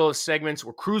in the middle of segments.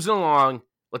 We're cruising along.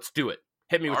 Let's do it.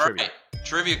 Hit me with trivia. Right.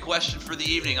 Trivia question for the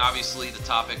evening. Obviously, the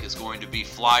topic is going to be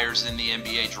Flyers in the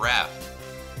NBA draft.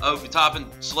 Obi Toppin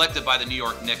selected by the New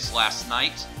York Knicks last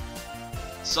night.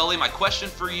 Sully, my question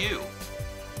for you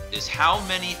is how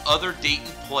many other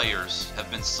Dayton players have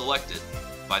been selected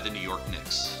by the New York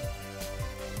Knicks?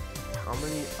 How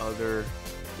many other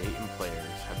Dayton players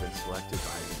have been selected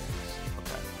by the Knicks?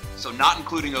 Okay. So not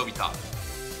including Obi Toppin.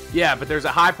 Yeah, but there's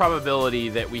a high probability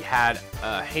that we had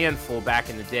a handful back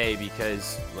in the day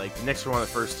because, like, the Knicks were one of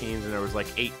the first teams, and there was, like,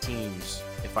 8 teams,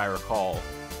 if I recall,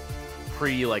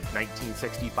 like,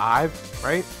 1965,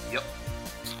 right? Yep.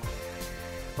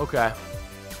 Okay.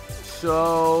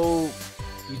 So,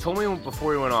 you told me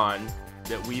before we went on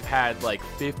that we've had, like,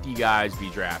 50 guys be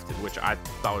drafted, which I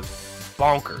thought was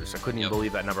bonkers. I couldn't even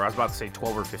believe that number. I was about to say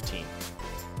 12 or 15.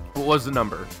 What was the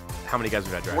number? How many guys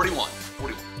we got drafted?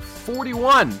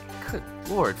 41. Good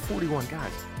Lord, 41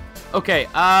 guys. Okay,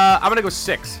 I'm going to go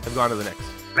 6 have gone to the Knicks.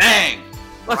 Bang!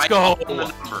 Let's go. On the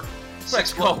number.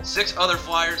 Let's go. 6 other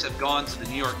Flyers have gone to the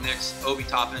New York Knicks. Obi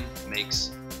Toppin makes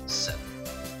 7.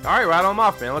 All right, rattle them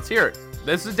off, man. Let's hear it.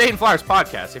 This is Dayton Flyers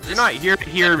podcast. If you're not here to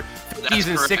hear 50s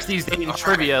and 60s Dayton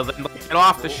trivia, then get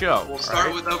off the show. We'll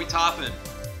start with Obi Toppin.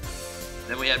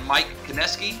 Then we had Mike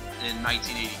Konecki in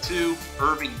 1982.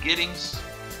 Irving Giddings.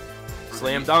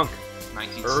 Slam dunk.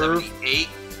 1978.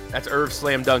 That's Irv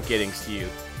Slam Dunk Giddings to you.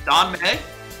 Don May.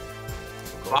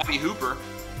 Bobby Hooper.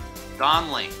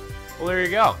 Don Lane. Well, there you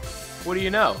go. What do you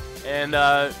know? And,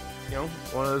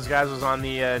 one of those guys was on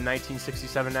the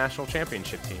 1967 National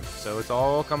Championship team. So it's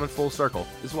all coming full circle.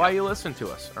 This is why you listen to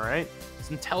us, all right?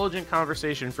 It's intelligent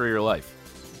conversation for your life.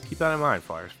 Keep that in mind,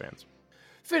 Flyers fans.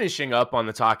 Finishing up on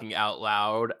the Talking Out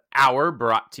Loud hour,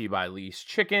 brought to you by Lee's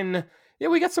Chicken. Yeah,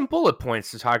 we got some bullet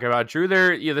points to talk about, Drew.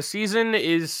 The season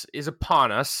is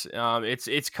upon us.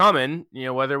 It's coming,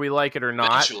 whether we like it or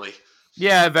not. Eventually.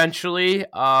 Yeah, eventually.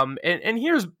 And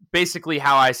here's basically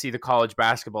how I see the college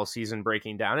basketball season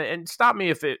breaking down. And stop me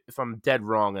if I'm dead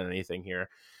wrong on anything here.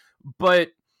 But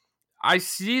I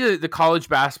see the college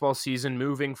basketball season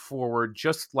moving forward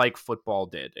just like football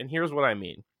did. And here's what I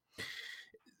mean.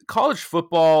 College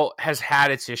football has had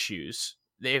its issues.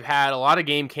 They've had a lot of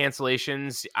game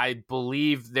cancellations. I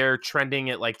believe they're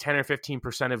trending at like 10 or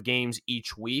 15% of games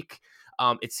each week.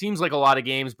 It seems like a lot of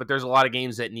games, but there's a lot of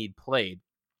games that need played.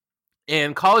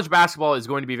 And college basketball is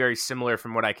going to be very similar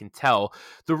from what I can tell.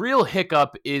 The real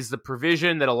hiccup is the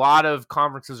provision that a lot of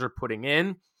conferences are putting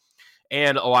in,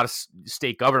 and a lot of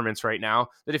state governments right now,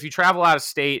 that if you travel out of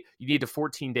state, you need a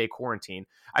 14-day quarantine.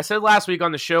 I said last week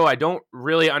on the show, I don't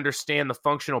really understand the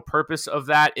functional purpose of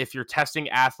that if you're testing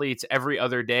athletes every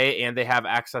other day and they have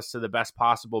access to the best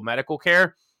possible medical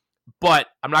care. But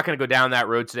I'm not going to go down that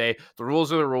road today. The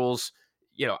rules are the rules.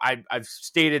 I've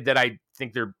stated that I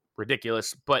think they're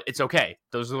ridiculous, but it's okay.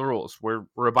 Those are the rules. We're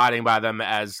abiding by them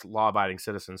as law-abiding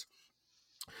citizens.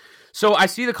 So I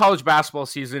see the college basketball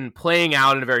season playing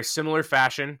out in a very similar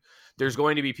fashion. There's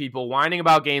going to be people whining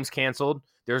about games canceled.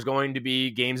 There's going to be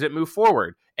games that move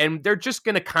forward. And they're just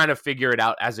going to kind of figure it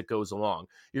out as it goes along.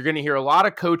 You're going to hear a lot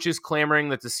of coaches clamoring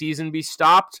that the season be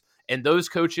stopped. And those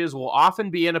coaches will often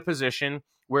be in a position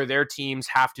where their teams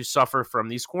have to suffer from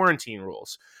these quarantine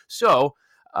rules. So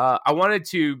I wanted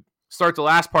to start the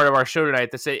last part of our show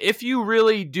tonight to say, if you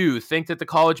really do think that the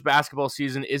college basketball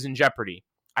season is in jeopardy,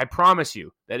 I promise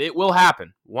you that it will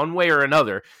happen one way or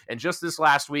another. And just this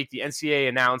last week, the NCAA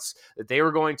announced that they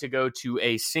were going to go to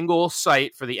a single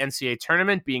site for the NCAA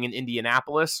tournament, being in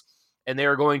Indianapolis, and they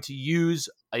are going to use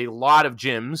a lot of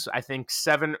gyms, I think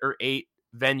 7 or 8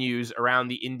 venues around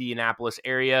the Indianapolis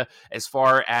area, as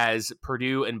far as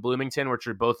Purdue and Bloomington, which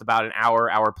are both about an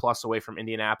hour plus away from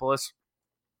Indianapolis.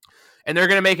 And they're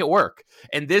going to make it work.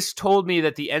 And this told me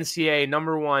that the NCAA,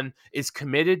 number one, is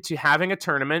committed to having a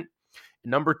tournament.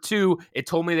 Number two, it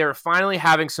told me they were finally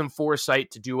having some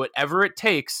foresight to do whatever it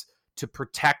takes to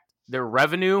protect their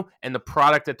revenue and the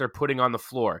product that they're putting on the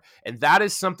floor. And that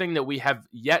is something that we have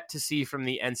yet to see from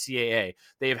the NCAA.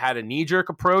 They have had a knee-jerk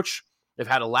approach. They've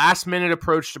had a last-minute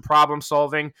approach to problem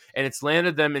solving, and it's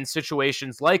landed them in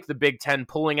situations like the Big Ten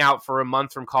pulling out for a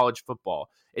month from college football.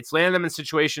 It's landed them in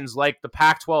situations like the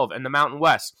Pac-12 and the Mountain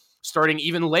West, starting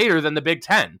even later than the Big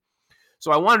Ten.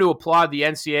 So I wanted to applaud the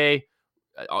NCAA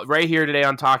right here today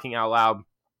on Talking Out Loud,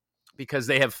 because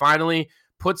they have finally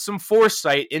put some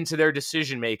foresight into their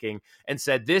decision-making and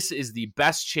said, this is the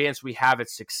best chance we have at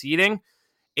succeeding,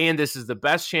 and this is the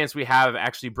best chance we have of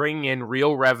actually bringing in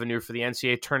real revenue for the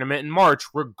NCAA tournament in March,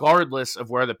 regardless of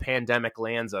where the pandemic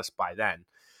lands us by then.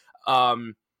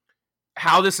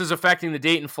 How this is affecting the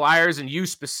Dayton Flyers and you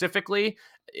specifically,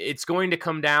 it's going to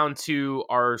come down to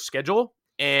our schedule.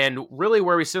 And really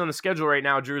where we sit on the schedule right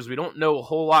now, Drew, is we don't know a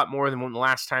whole lot more than when the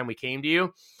last time we came to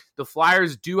you. The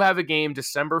Flyers do have a game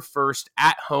December 1st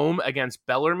at home against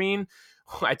Bellarmine.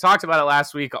 I talked about it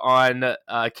last week on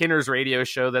Kinner's radio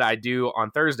show that I do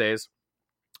on Thursdays,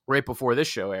 right before this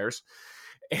show airs.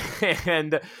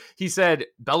 And he said,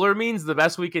 Bellarmine's the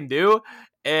best we can do.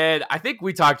 And I think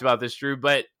we talked about this, Drew,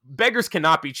 but beggars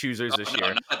cannot be choosers this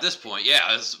year. Not at this point.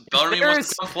 Yeah, Bellarmine wants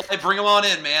to come play. Bring him on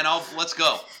in, man. Let's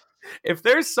go. If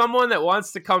there's someone that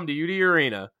wants to come to UD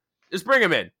Arena, just bring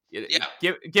them in. Yeah.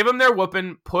 Give them their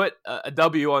whooping, put a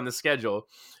W on the schedule.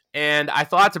 And I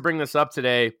thought to bring this up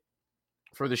today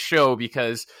for the show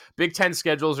because Big Ten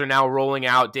schedules are now rolling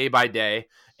out day by day.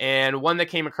 And one that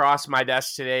came across my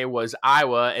desk today was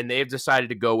Iowa, and they've decided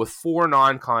to go with 4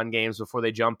 non-con games before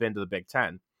they jump into the Big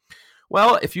Ten.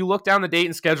 Well, if you look down the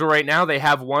Dayton schedule right now, they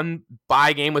have one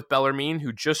bye game with Bellarmine,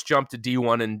 who just jumped to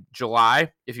D1 in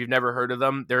July. If you've never heard of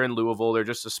them, they're in Louisville. They're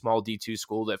just a small D2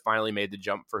 school that finally made the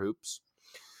jump for hoops.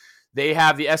 They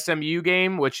have the SMU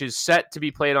game, which is set to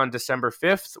be played on December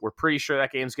 5th. We're pretty sure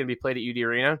that game's going to be played at UD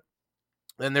Arena.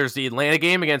 Then there's the Atlanta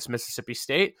game against Mississippi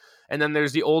State. And then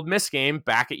there's the Ole Miss game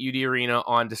back at UD Arena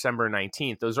on December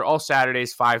 19th. Those are all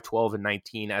Saturdays, 5, 12, and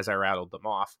 19, as I rattled them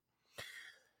off.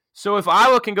 So if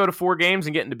Iowa can go to 4 games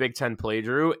and get into Big Ten play,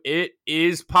 Drew, it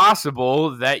is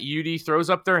possible that UD throws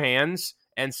up their hands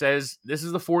and says, this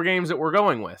is the 4 games that we're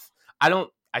going with.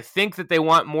 I think that they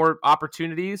want more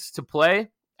opportunities to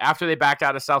play. After they backed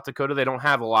out of South Dakota, they don't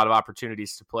have a lot of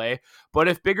opportunities to play. But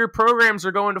if bigger programs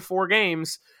are going to 4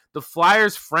 games, the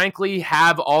Flyers, frankly,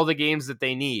 have all the games that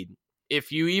they need.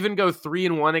 If you even go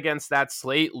 3-1 against that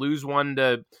slate, lose one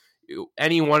to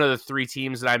any one of the 3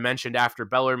 teams that I mentioned after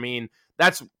Bellarmine,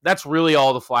 that's really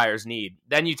all the Flyers need.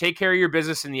 Then you take care of your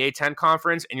business in the A-10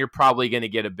 conference, and you're probably going to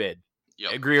get a bid.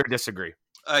 Yep. Agree or disagree?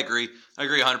 I agree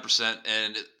 100%.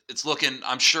 And it's looking,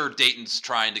 I'm sure Dayton's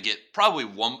trying to get probably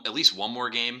at least one more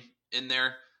game in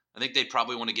there. I think they'd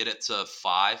probably want to get it to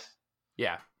 5.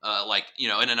 Yeah.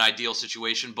 In an ideal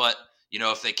situation. But,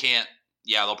 if they can't,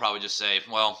 they'll probably just say,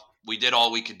 well, we did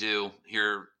all we could do.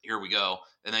 Here we go.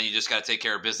 And then you just got to take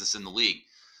care of business in the league.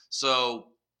 So,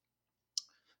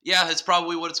 it's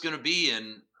probably what it's going to be.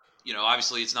 And,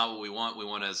 obviously it's not what we want. We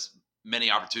want as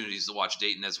many opportunities to watch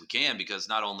Dayton as we can, because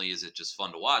not only is it just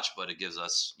fun to watch, but it gives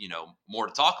us, more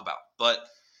to talk about. But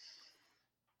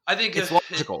I think it's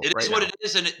logical. It is what it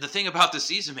is. And the thing about this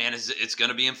season, man, is it's going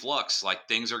to be in flux. Like,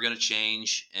 things are going to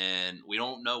change, and we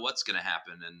don't know what's going to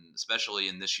happen. And especially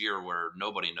in this year where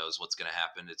nobody knows what's going to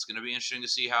happen, it's going to be interesting to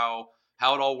see how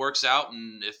it all works out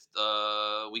and if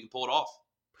we can pull it off.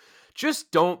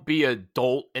 Just don't be an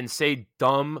adult and say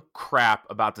dumb crap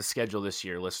about the schedule this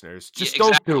year, listeners. Just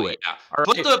don't do it. Yeah.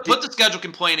 Put the schedule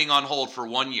complaining on hold for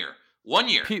 1 year. 1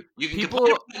 year. You can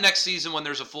complain about it next season when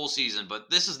there's a full season, but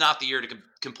this is not the year to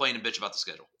complain and bitch about the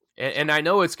schedule. And I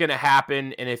know it's going to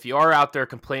happen. And if you are out there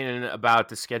complaining about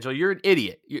the schedule, you're an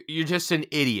idiot. You're just an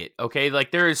idiot. Okay. Like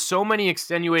there is so many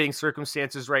extenuating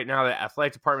circumstances right now that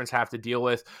athletic departments have to deal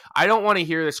with. I don't want to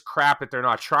hear this crap that they're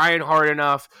not trying hard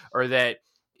enough or that,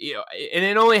 and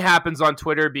it only happens on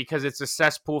Twitter because it's a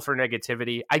cesspool for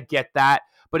negativity. I get that.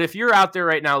 But if you're out there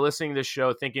right now listening to this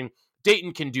show thinking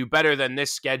Dayton can do better than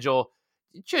this schedule,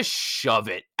 just shove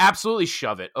it. Absolutely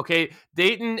shove it. Okay.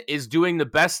 Dayton is doing the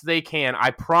best they can. I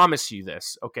promise you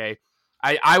this. Okay.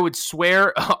 I would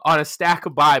swear on a stack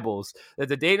of Bibles that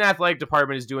the Dayton Athletic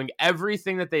Department is doing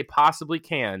everything that they possibly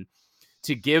can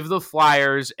to give the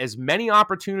Flyers as many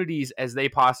opportunities as they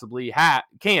possibly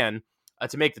can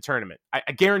to make the tournament.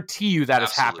 I guarantee you that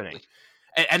is happening.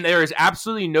 And there is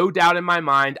absolutely no doubt in my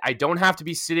mind. I don't have to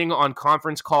be sitting on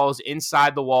conference calls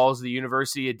inside the walls of the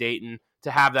University of Dayton to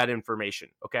have that information,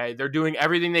 okay? They're doing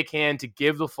everything they can to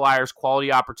give the Flyers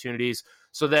quality opportunities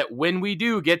so that when we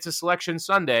do get to Selection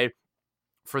Sunday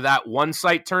for that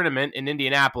one-site tournament in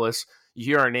Indianapolis, you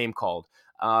hear our name called.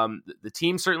 The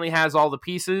team certainly has all the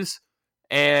pieces,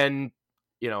 and,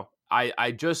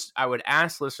 I would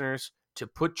ask listeners to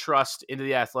put trust into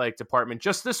the athletic department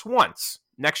just this once.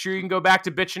 Next year, you can go back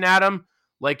to bitching at them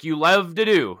like you love to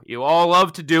do. You all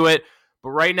love to do it,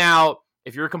 but right now,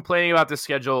 if you're complaining about the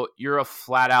schedule, you're a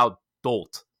flat-out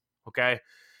dolt, okay?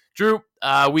 Drew,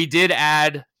 we did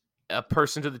add a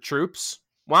person to the troops.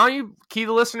 Why don't you key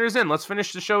the listeners in? Let's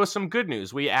finish the show with some good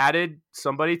news. We added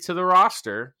somebody to the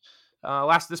roster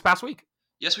this past week.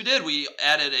 Yes, we did. We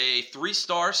added a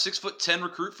 3-star, 6'10"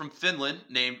 recruit from Finland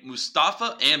named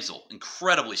Mustafa Amzil.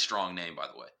 Incredibly strong name, by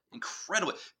the way.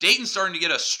 Incredibly. Dayton's starting to get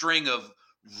a string of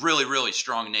really, really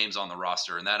strong names on the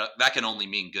roster, and that can only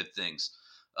mean good things.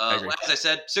 As I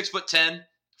said, 6'10"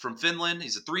 from Finland.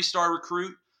 He's a 3-star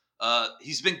recruit.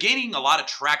 He's been gaining a lot of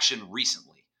traction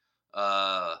recently.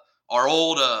 Our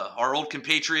old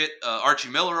compatriot Archie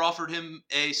Miller offered him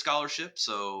a scholarship,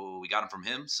 so we got him from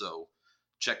him. So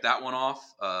check that one off.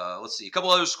 Let's see, a couple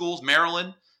other schools: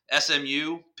 Maryland,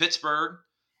 SMU, Pittsburgh,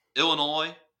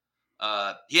 Illinois.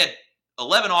 He had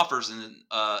 11 offers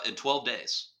in 12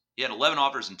 days. He had 11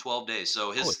 offers in 12 days.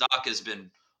 So his stock has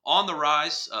been on the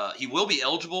rise. He will be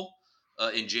eligible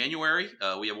in January.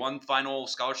 We have one final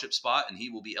scholarship spot, and he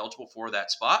will be eligible for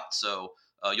that spot. So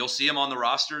you'll see him on the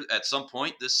roster at some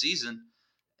point this season.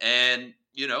 And,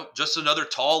 just another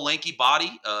tall, lanky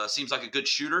body. Seems like a good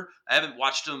shooter. I haven't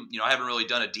watched him. I haven't really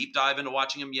done a deep dive into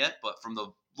watching him yet. But from the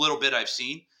little bit I've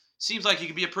seen, seems like he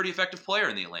could be a pretty effective player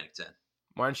in the Atlantic 10.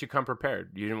 Why don't you come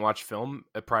prepared? You didn't watch film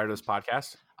prior to this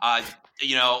podcast?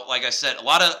 Like I said,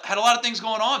 had a lot of things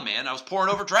going on, man. I was pouring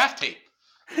over draft tape.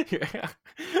 Yeah.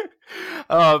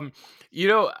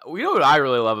 What I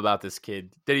really love about this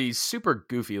kid? That he's super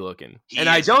goofy looking.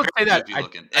 I don't say that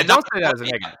as a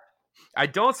negative. I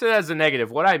don't say that as a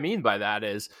negative. What I mean by that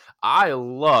is I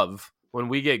love when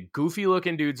we get goofy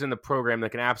looking dudes in the program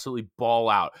that can absolutely ball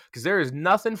out, because there is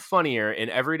nothing funnier in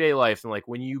everyday life than like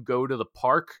when you go to the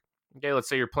park. Okay, let's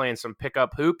say you're playing some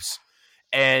pickup hoops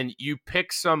and you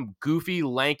pick some goofy,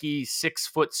 lanky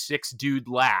 6'6" dude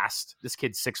last. This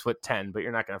kid's 6'10", but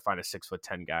you're not going to find a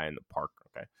 6'10" guy in the park.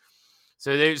 Okay,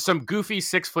 so there's some goofy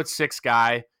 6'6"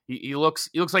 guy. He looks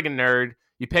like a nerd.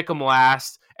 You pick him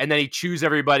last, and then he chews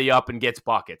everybody up and gets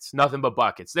buckets. Nothing but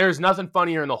buckets. There's nothing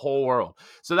funnier in the whole world.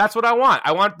 So that's what I want.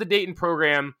 I want the Dayton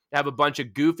program to have a bunch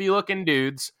of goofy looking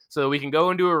dudes so that we can go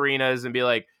into arenas and be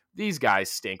like, these guys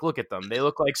stink. Look at them. They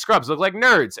look like scrubs, look like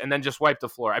nerds, and then just wipe the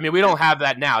floor. I mean, we don't have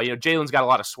that now. Jalen's got a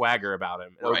lot of swagger about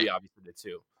him. And Obi obviously did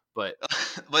too. But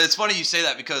it's funny you say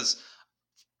that because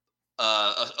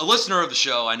a listener of the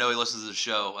show, I know he listens to the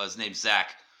show, his name's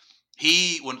Zach.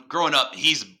 When growing up,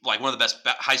 he's like one of the best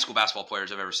high school basketball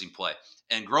players I've ever seen play.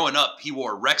 And growing up, he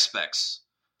wore rec specs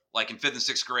like in 5th and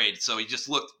 6th grade. So he just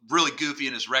looked really goofy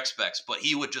in his rec specs, but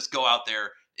he would just go out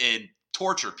there and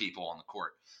torture people on the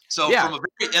court. So you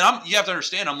have to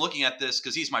understand, I'm looking at this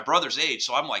because he's my brother's age.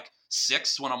 So I'm like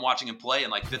 6 when I'm watching him play in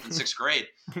like 5th and 6th grade.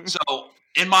 So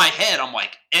in my head, I'm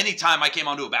like, anytime I came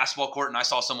onto a basketball court and I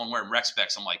saw someone wearing rec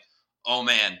specs, I'm like, oh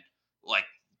man, like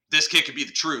this kid could be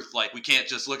the truth. Like we can't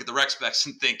just look at the rec specs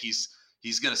and think he's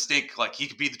going to stink. Like he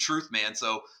could be the truth, man.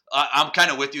 So I'm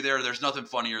kind of with you there. There's nothing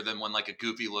funnier than when like a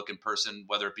goofy looking person,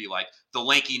 whether it be like the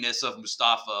lankiness of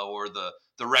Mustafa or the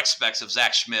rec specs of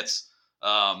Zach Schmitz,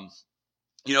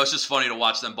 it's just funny to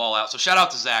watch them ball out. So shout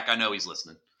out to Zach. I know he's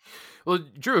listening. Well,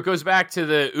 Drew, it goes back to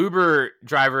the Uber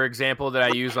driver example that I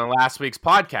used on last week's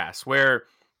podcast, where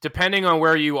depending on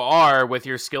where you are with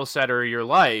your skill set or your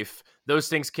life, those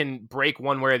things can break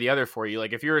one way or the other for you.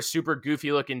 Like if you're a super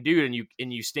goofy looking dude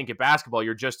and you stink at basketball,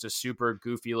 you're just a super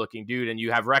goofy looking dude and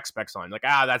you have rec specs on. Like,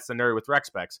 that's the nerd with rec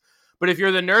specs. But if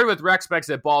you're the nerd with rec specs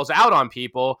that balls out on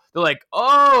people, they're like,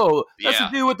 oh, that's the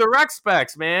dude with the rec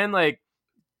specs, man. Like,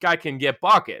 guy can get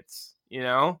buckets, you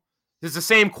know? It's the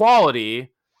same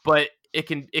quality, but it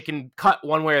can cut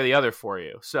one way or the other for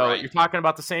you. So You're talking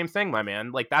about the same thing, my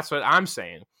man. Like, that's what I'm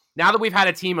saying. Now that we've had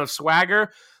a team of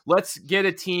swagger, let's get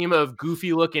a team of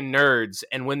goofy-looking nerds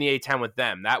and win the A-10 with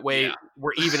them. That way,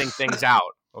 we're evening things out.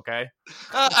 Okay.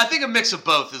 I think a mix of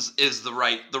both is the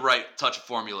right touch of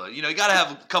formula. You know, you got to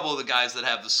have a couple of the guys that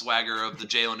have the swagger of the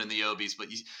Jalen and the Obies,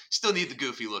 but you still need the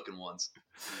goofy-looking ones.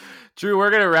 Drew, we're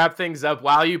going to wrap things up.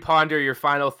 While you ponder your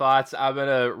final thoughts, I'm going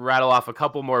to rattle off a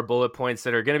couple more bullet points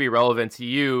that are going to be relevant to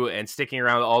you and sticking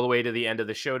around all the way to the end of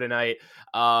the show tonight.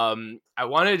 I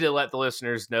wanted to let the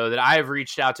listeners know that I have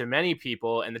reached out to many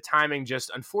people, and the timing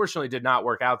just unfortunately did not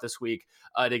work out this week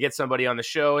to get somebody on the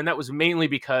show. And that was mainly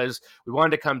because we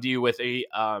wanted to come to you with a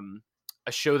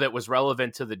show that was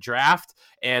relevant to the draft.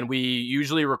 And we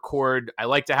usually record, I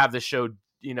like to have the show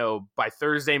by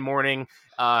Thursday morning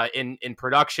in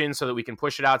production so that we can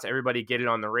push it out to everybody, get it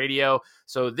on the radio.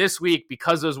 So this week,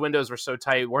 because those windows were so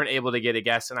tight, we weren't able to get a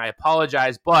guest, and I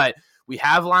apologize, but we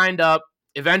have lined up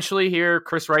eventually here.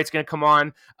 Chris Wright's going to come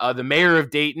on. The mayor of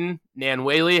Dayton, Nan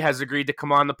Whaley, has agreed to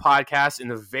come on the podcast in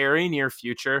the very near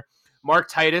future. Mark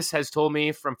Titus has told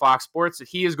me from Fox Sports that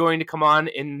he is going to come on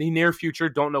in the near future.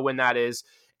 Don't know when that is.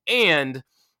 And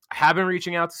I have been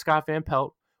reaching out to Scott Van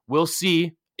Pelt. We'll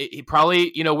see. He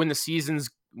probably, when the season's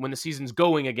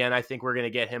going again, I think we're going to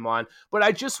get him on. But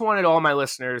I just wanted all my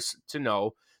listeners to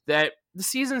know that the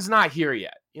season's not here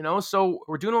yet, so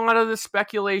we're doing a lot of this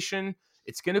speculation.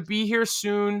 It's going to be here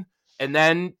soon. And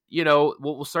then,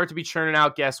 we'll start to be churning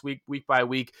out guests week by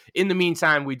week. In the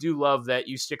meantime, we do love that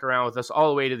you stick around with us all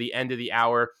the way to the end of the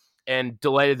hour, and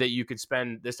delighted that you could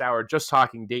spend this hour just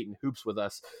talking Dayton hoops with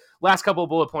us. Last couple of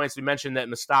bullet points. We mentioned that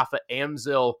Mustafa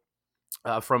Amzil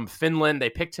from Finland,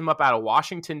 they picked him up out of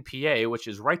Washington, PA, which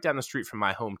is right down the street from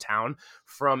my hometown,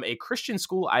 from a Christian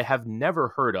school I have never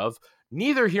heard of.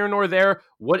 Neither here nor there.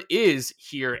 What is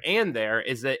here and there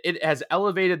is that it has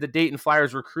elevated the Dayton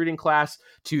Flyers recruiting class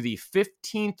to the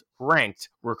 15th ranked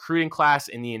recruiting class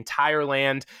in the entire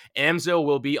land. Amzil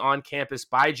will be on campus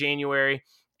by January,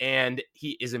 and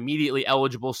he is immediately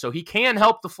eligible, so he can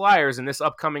help the Flyers in this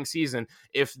upcoming season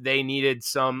if they needed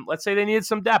some, let's say they needed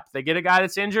some depth. They get a guy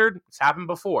that's injured. It's happened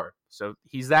before, so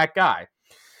he's that guy.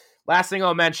 Last thing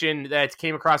I'll mention that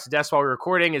came across the desk while we were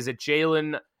recording is that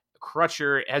Jalen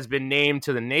Crutcher has been named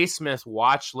to the Naismith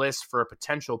watch list for a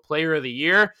potential player of the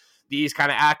year. These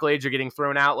kind of accolades are getting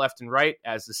thrown out left and right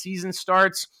as the season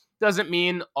starts. Doesn't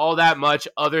mean all that much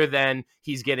other than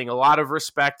he's getting a lot of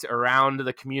respect around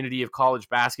the community of college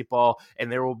basketball,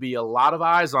 and there will be a lot of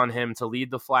eyes on him to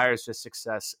lead the Flyers to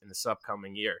success in this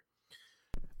upcoming year.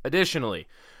 Additionally,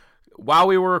 while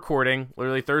we were recording,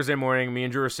 literally Thursday morning, me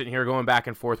and Drew are sitting here going back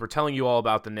and forth. We're telling you all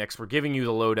about the Knicks. We're giving you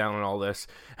the lowdown on all this.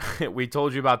 We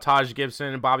told you about Taj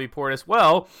Gibson and Bobby Portis.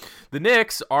 Well, the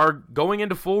Knicks are going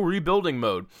into full rebuilding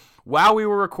mode. While we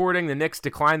were recording, the Knicks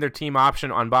declined their team option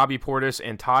on Bobby Portis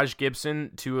and Taj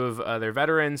Gibson, two of their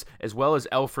veterans, as well as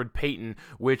Elfrid Payton,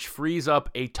 which frees up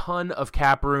a ton of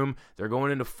cap room. They're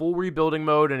going into full rebuilding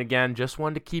mode, and again, just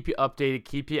wanted to keep you updated,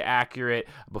 keep you accurate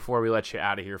before we let you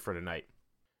out of here for tonight.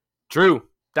 Drew,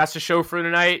 that's the show for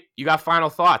tonight. You got final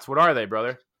thoughts. What are they,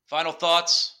 brother? Final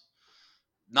thoughts?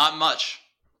 Not much.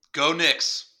 Go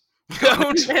Knicks.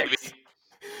 Go Knicks.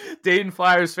 Dayton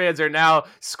Flyers fans are now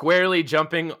squarely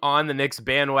jumping on the Knicks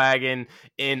bandwagon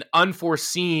in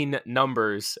unforeseen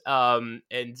numbers. And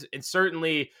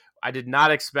certainly I did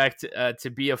not expect to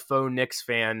be a faux Knicks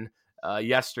fan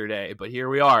yesterday, but here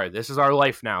we are. This is our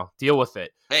life now. Deal with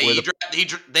it. Hey,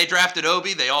 they drafted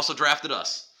Obi. They also drafted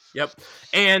us. Yep.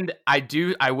 And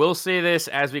I will say this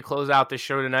as we close out the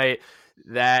show tonight,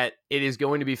 that it is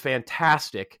going to be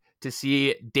fantastic to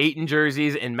see Dayton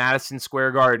jerseys in Madison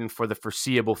Square Garden for the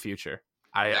foreseeable future.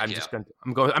 I'm just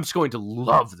going to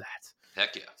love that.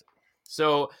 Heck yeah.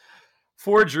 So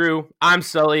for Drew, I'm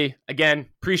Sully. Again,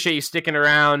 appreciate you sticking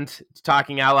around,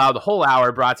 talking out loud the whole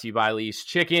hour, brought to you by Lee's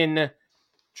Chicken.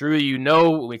 Drew,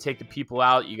 when we take the people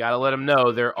out, you got to let them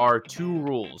know there are 2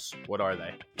 rules. What are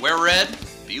they? Wear red,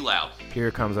 be loud. Here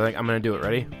it comes. I think I'm going to do it.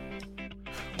 Ready?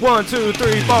 1, 2,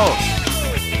 3, 4.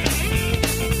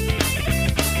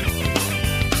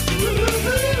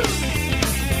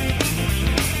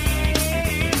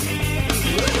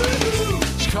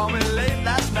 Called me late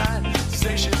last night,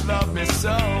 say she loved me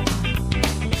so.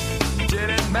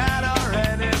 Didn't matter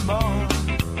anymore.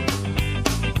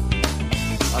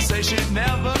 I say she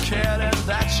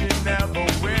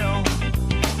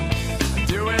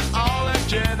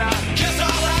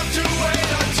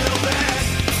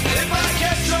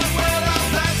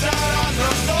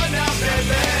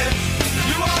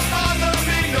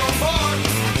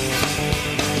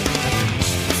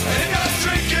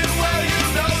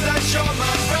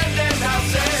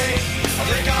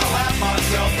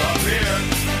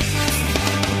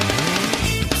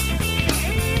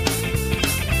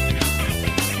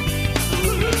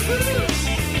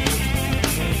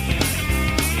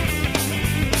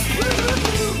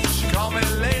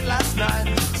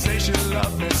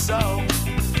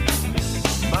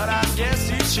guess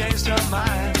you changed her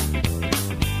mind.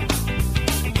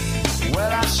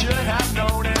 Well, I should have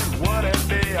known it wouldn't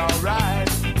be alright.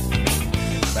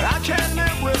 But I can't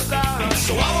live without her,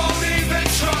 so I won't even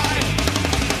try.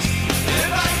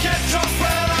 If I get drunk,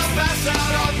 well, I'll pass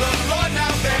out on the floor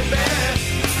now, baby.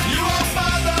 You won't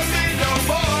bother me no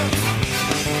more.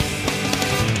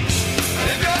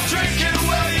 If you're drinking,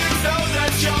 well, you know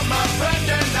that you're my friend,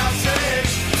 and I'll say,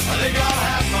 I think I'll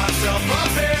have myself a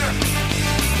beer.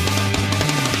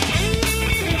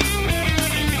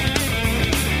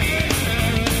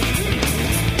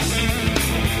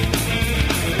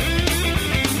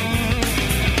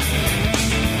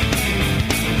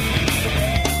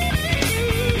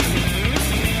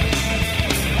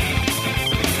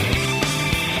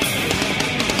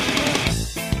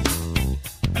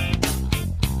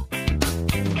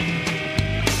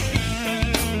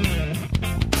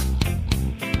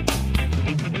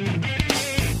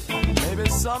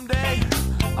 Someday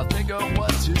I'll think of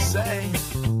what to say.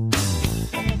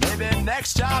 Maybe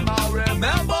next time I'll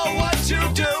remember what to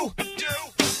do.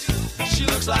 She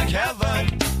looks like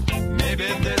heaven. Maybe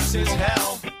this is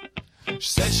hell. She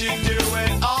said she'd do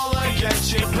it all again.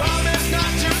 She promised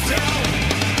not to tell.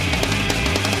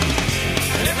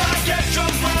 And if I get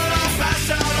drunk, well, I'll pass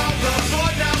out on the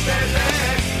floor now, baby.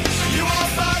 You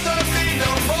won't bother me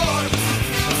no more.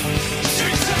 She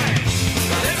said,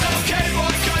 it's okay,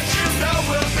 boy, 'cause you know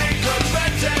we'll be good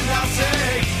friends, and I'll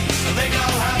say, I think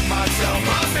I'll have myself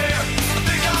a beer. I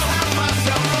think I'll have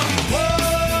myself a whoa,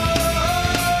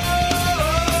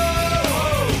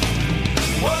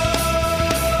 whoa,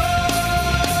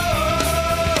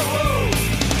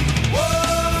 whoa,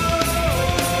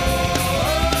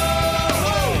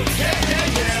 yeah, yeah,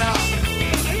 yeah.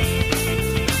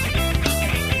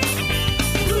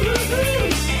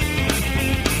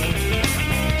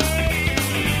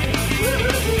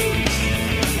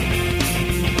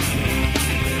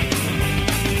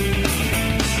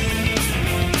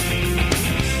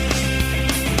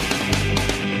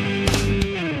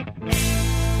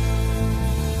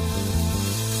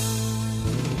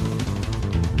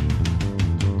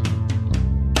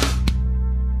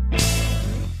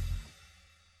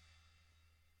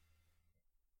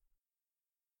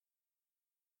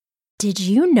 Did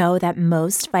you know that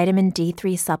most vitamin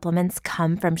D3 supplements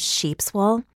come from sheep's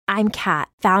wool? I'm Kat,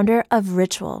 founder of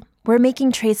Ritual. We're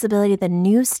making traceability the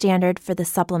new standard for the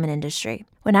supplement industry.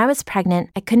 When I was pregnant,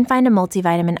 I couldn't find a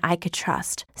multivitamin I could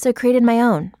trust, so I created my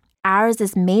own. Ours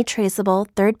is made traceable,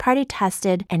 third-party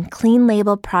tested, and clean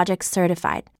label project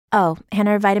certified. Oh, and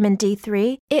our vitamin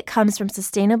D3? It comes from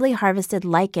sustainably harvested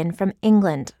lichen from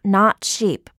England, not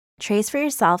sheep. Trace for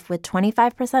yourself with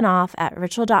 25% off at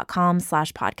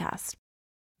ritual.com/podcast.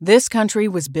 This country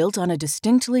was built on a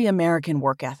distinctly American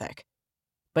work ethic.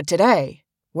 But today,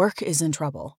 work is in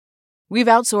trouble. We've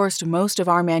outsourced most of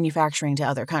our manufacturing to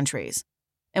other countries.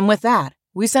 And with that,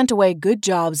 we sent away good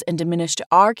jobs and diminished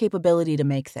our capability to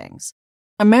make things.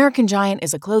 American Giant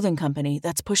is a clothing company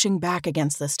that's pushing back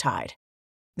against this tide.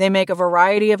 They make a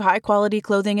variety of high-quality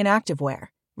clothing and activewear,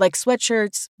 like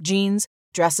sweatshirts, jeans,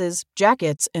 dresses,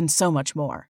 jackets, and so much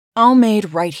more. All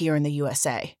made right here in the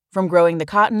USA, from growing the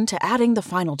cotton to adding the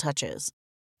final touches.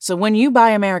 So when you buy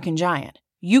American Giant,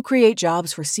 you create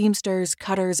jobs for seamsters,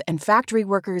 cutters, and factory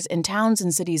workers in towns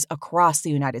and cities across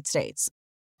the United States.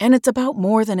 And it's about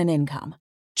more than an income.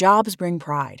 Jobs bring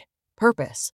pride,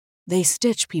 purpose. They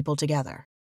stitch people together.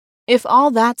 If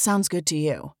all that sounds good to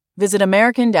you, visit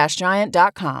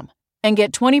American-Giant.com and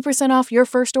get 20% off your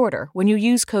first order when you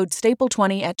use code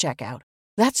STAPLE20 at checkout.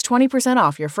 That's 20%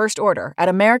 off your first order at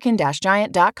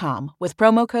American-Giant.com with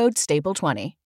promo code STAPLE20.